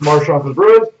Flames, Marchand for the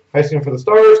Bruins, Heiskanen for the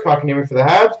Stars, Kotkaniemi for the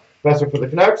Habs, Besser for the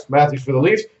Canucks, Matthews for the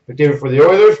Leafs, McDavid for the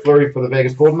Oilers, Fleury for the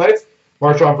Vegas Golden Knights,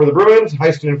 Marchand for the Bruins,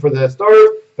 Heiskanen for the Stars,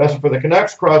 Besser for the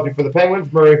Canucks, Crosby for the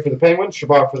Penguins, Murray for the Penguins,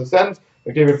 Shabbat for the Sens,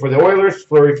 McDavid for the Oilers,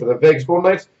 Fleury for the Vegas Golden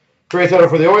Knights, Draisaitl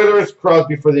for the Oilers,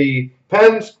 Crosby for the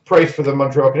Pens, Price for the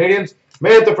Montreal Canadiens,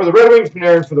 Mantha for the Red Wings,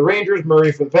 Panarin for the Rangers,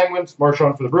 Murray for the Penguins,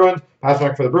 Marchand for the Bruins,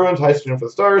 Pasternak for the Bruins, Heiskanen for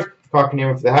the Stars,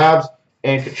 Kotkaniemi for the Habs,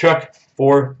 and Tkachuk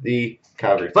for the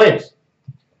Calgary Flames.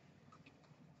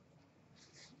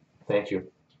 Thank you.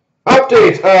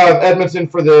 Update of Edmondson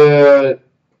for the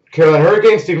Carolina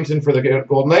Hurricanes, Stevenson for the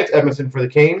Golden Knights, Edmondson for the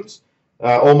Canes,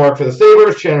 Olmark for the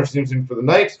Sabres, Chandler Stevenson for the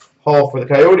Knights, Hall for the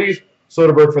Coyotes,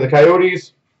 Soderberg for the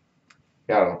Coyotes.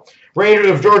 I don't know. Rangers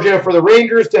of Georgia for the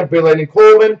Rangers, Tampa Bay Lightning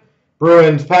Coleman,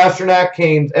 Bruins Pasternak,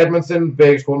 Canes Edmondson,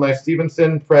 Vegas Golden Knights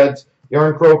Stevenson, Preds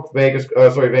Yarncroke,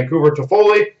 Vancouver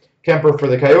Toffoli, Kemper for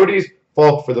the Coyotes,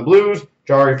 Falk for the Blues,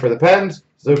 Jari for the Pens,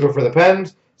 Zucker for the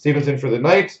Pens, Stevenson for the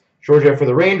Knights, Georgia for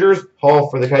the Rangers, Hall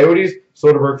for the Coyotes,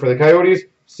 Soderberg for the Coyotes,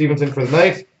 Stevenson for the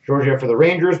Knights, Georgia for the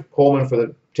Rangers, Coleman for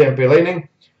the Tampa Bay Lightning,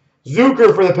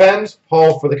 Zucker for the Pens,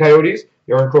 Hall for the Coyotes,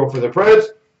 Yarncroke for the Preds,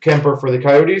 Kemper for the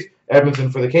Coyotes,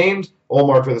 Edmondson for the Canes,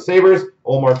 Olmark for the Sabres,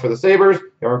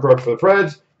 Yarncroke for the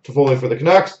Preds, Toffoli for the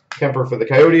Canucks, Kemper for the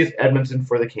Coyotes, Edmondson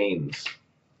for the Canes.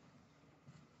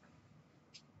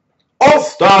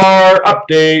 All-Star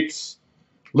updates.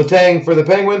 Letang for the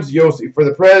Penguins, Yossi for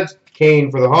the Preds,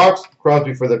 Kane for the Hawks,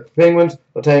 Crosby for the Penguins,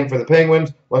 Letang for the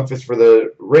Penguins, Lundqvist for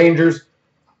the Rangers,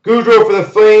 Gaudreau for the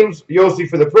Flames, Yossi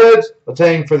for the Preds,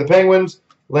 Letang for the Penguins,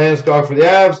 Landeskog for the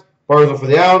Avs, Barzal for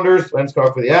the Islanders,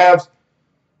 Landeskog for the Avs,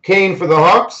 Kane for the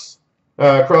Hawks,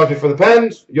 Crosby for the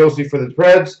Pens, Yossi for the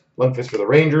Preds, Lundqvist for the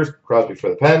Rangers, Crosby for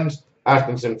the Pens,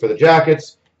 Atkinson for the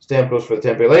Jackets, Stamkos for the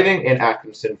Tampa Bay Lightning, and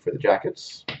Atkinson for the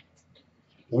Jackets.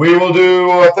 We will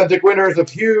do authentic winners of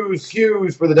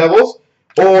Hughes for the Devils,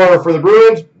 Orr for the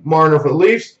Bruins, Marner for the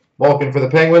Leafs, Malkin for the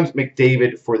Penguins,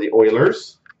 McDavid for the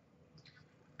Oilers.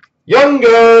 Young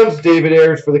Guns, David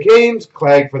Ayres for the Canes,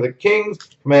 Clegg for the Kings,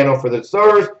 Commando for the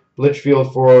Stars,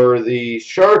 Litchfield for the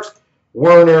Sharks,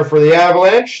 Werner for the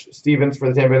Avalanche, Stevens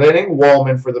for the Tampa Bay Lightning,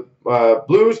 Wallman for the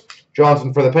Blues,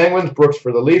 Johnson for the Penguins, Brooks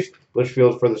for the Leafs,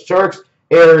 Litchfield for the Sharks,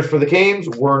 Ayres for the Canes,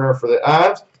 Werner for the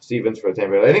Avs, Stevens for the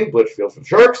Tampa Bay Lightning, Litchfield for the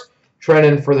Sharks,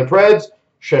 Trennan for the Preds,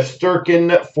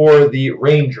 Shesterkin for the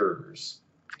Rangers.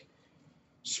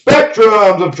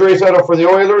 Spectrums of Trace Otto for the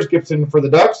Oilers, Gibson for the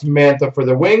Ducks, Mantha for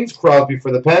the Wings, Crosby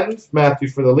for the Pens,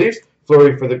 Matthews for the Leafs,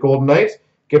 Fleury for the Golden Knights,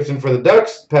 Gibson for the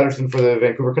Ducks, Patterson for the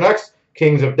Vancouver Canucks,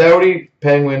 Kings of Doughty,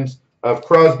 Penguins of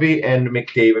Crosby, and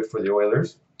McDavid for the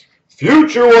Oilers.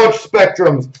 Future Watch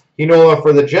Spectrums, Hinola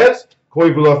for the Jets,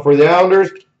 Koivula for the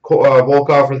Islanders,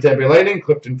 Volkov for the Tampa Bay Lightning,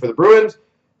 Clifton for the Bruins,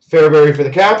 Fairbury for the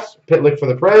Caps, Pitlick for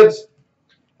the Preds,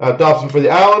 Dobson for the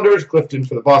Islanders, Clifton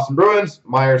for the Boston Bruins,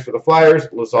 Myers for the Flyers,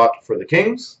 Lizotte for the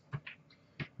Kings.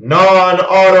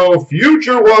 Non-auto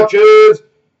Future Watches,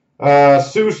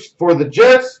 Seuss for the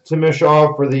Jets,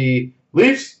 Timishov for the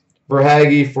Leafs,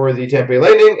 Verhaeghe for the Tampa Bay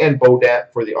Lightning, and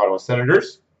Beaudin for the Ottawa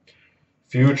Senators.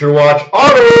 Future Watch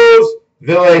Autos,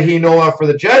 Ville Heinola for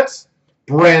the Jets,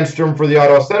 Brandstrom for the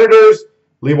Ottawa Senators,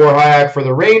 Libor Hayek for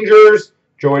the Rangers,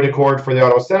 Joey Decord for the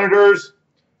Ottawa Senators,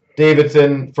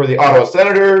 Davidson for the Ottawa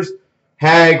Senators,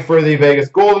 Hag for the Vegas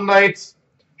Golden Knights,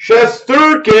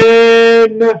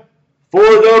 Shesterkin for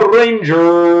the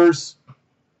Rangers,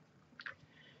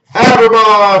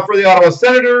 Abermont for the Ottawa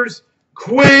Senators,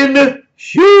 Quinn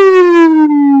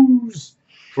Hughes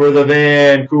for the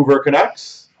Vancouver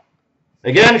Canucks.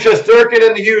 Again, Shesterkin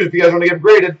and the Hughes if you guys want to get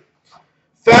graded.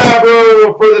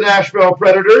 Fabro for the Nashville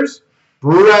Predators,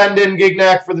 Brandon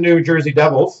Gignac for the New Jersey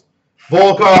Devils,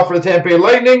 Volkov for the Tampa Bay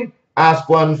Lightning,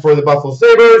 Asplund for the Buffalo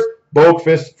Sabres,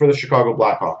 Boakfist for the Chicago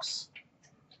Blackhawks.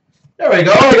 There we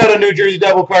go. I got a New Jersey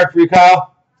Devil card for you,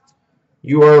 Kyle.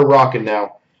 You are rocking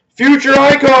now. Future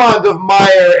Icons of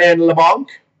Meyer and LeBlanc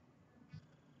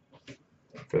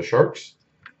for the Sharks.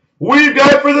 We've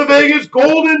got for the Vegas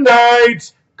Golden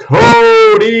Knights,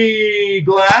 Cody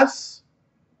Glass.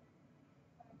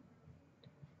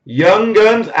 Young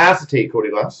Guns Acetate, Cody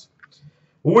Glass.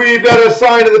 We've got a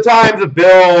sign of the times of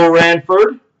Bill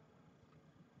Ranford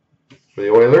for the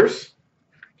Oilers.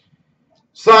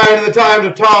 Sign of the times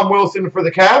of Tom Wilson for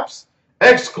the Caps.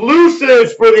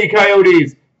 Exclusives for the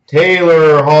Coyotes,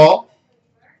 Taylor Hall.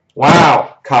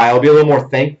 Wow, Kyle, be a little more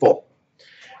thankful.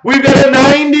 We've got a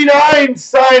 99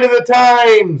 sign of the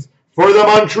times for the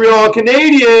Montreal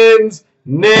Canadiens,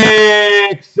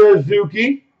 Nick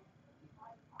Suzuki.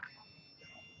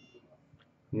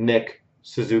 Nick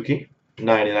Suzuki,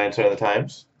 99 sign of the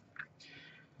times.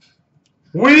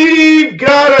 We've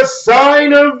got a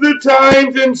sign of the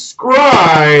times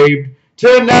inscribed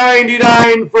to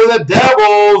 99 for the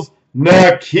Devils,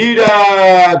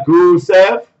 Nikita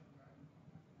Gusev.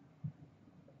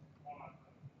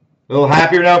 A little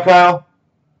happier now, Kyle?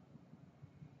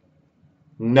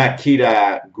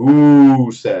 Nikita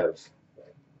Gusev.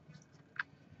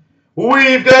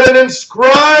 We've got an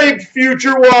inscribed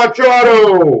Future Watch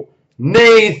Auto,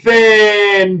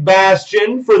 Nathan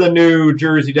Bastian for the New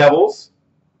Jersey Devils.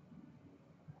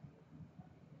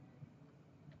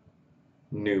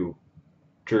 New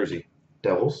Jersey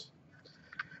Devils.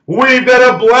 We've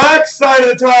got a black sign of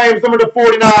the times, number to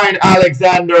 49,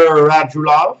 Alexander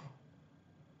Radulov.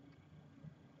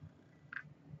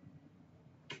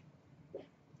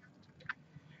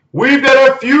 We've got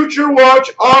a Future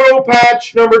Watch Auto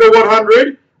Patch, number to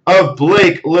 100, of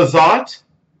Blake Lizotte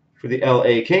for the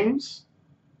LA Kings.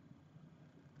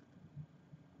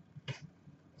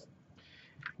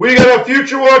 We got a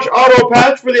Future Watch Auto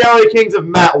Patch for the LA Kings of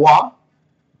Matt Waugh.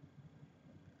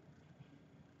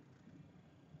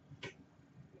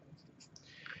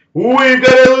 We've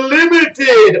got a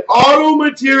limited Auto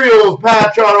Materials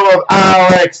Patch Auto of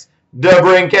Alex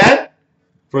DeBrincat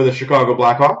for the Chicago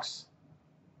Blackhawks.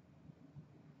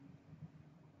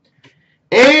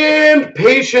 And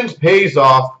patience pays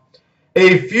off.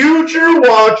 A Future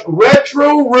Watch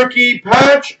Retro Rookie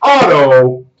Patch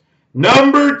Auto,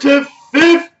 number to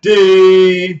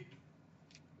 50,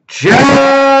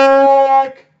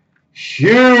 Jack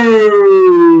Hughes.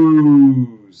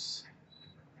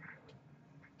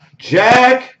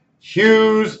 Jack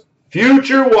Hughes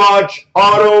Future Watch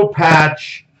Auto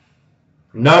Patch,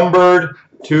 numbered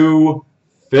to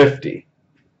 50.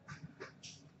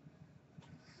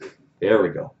 There we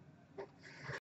go.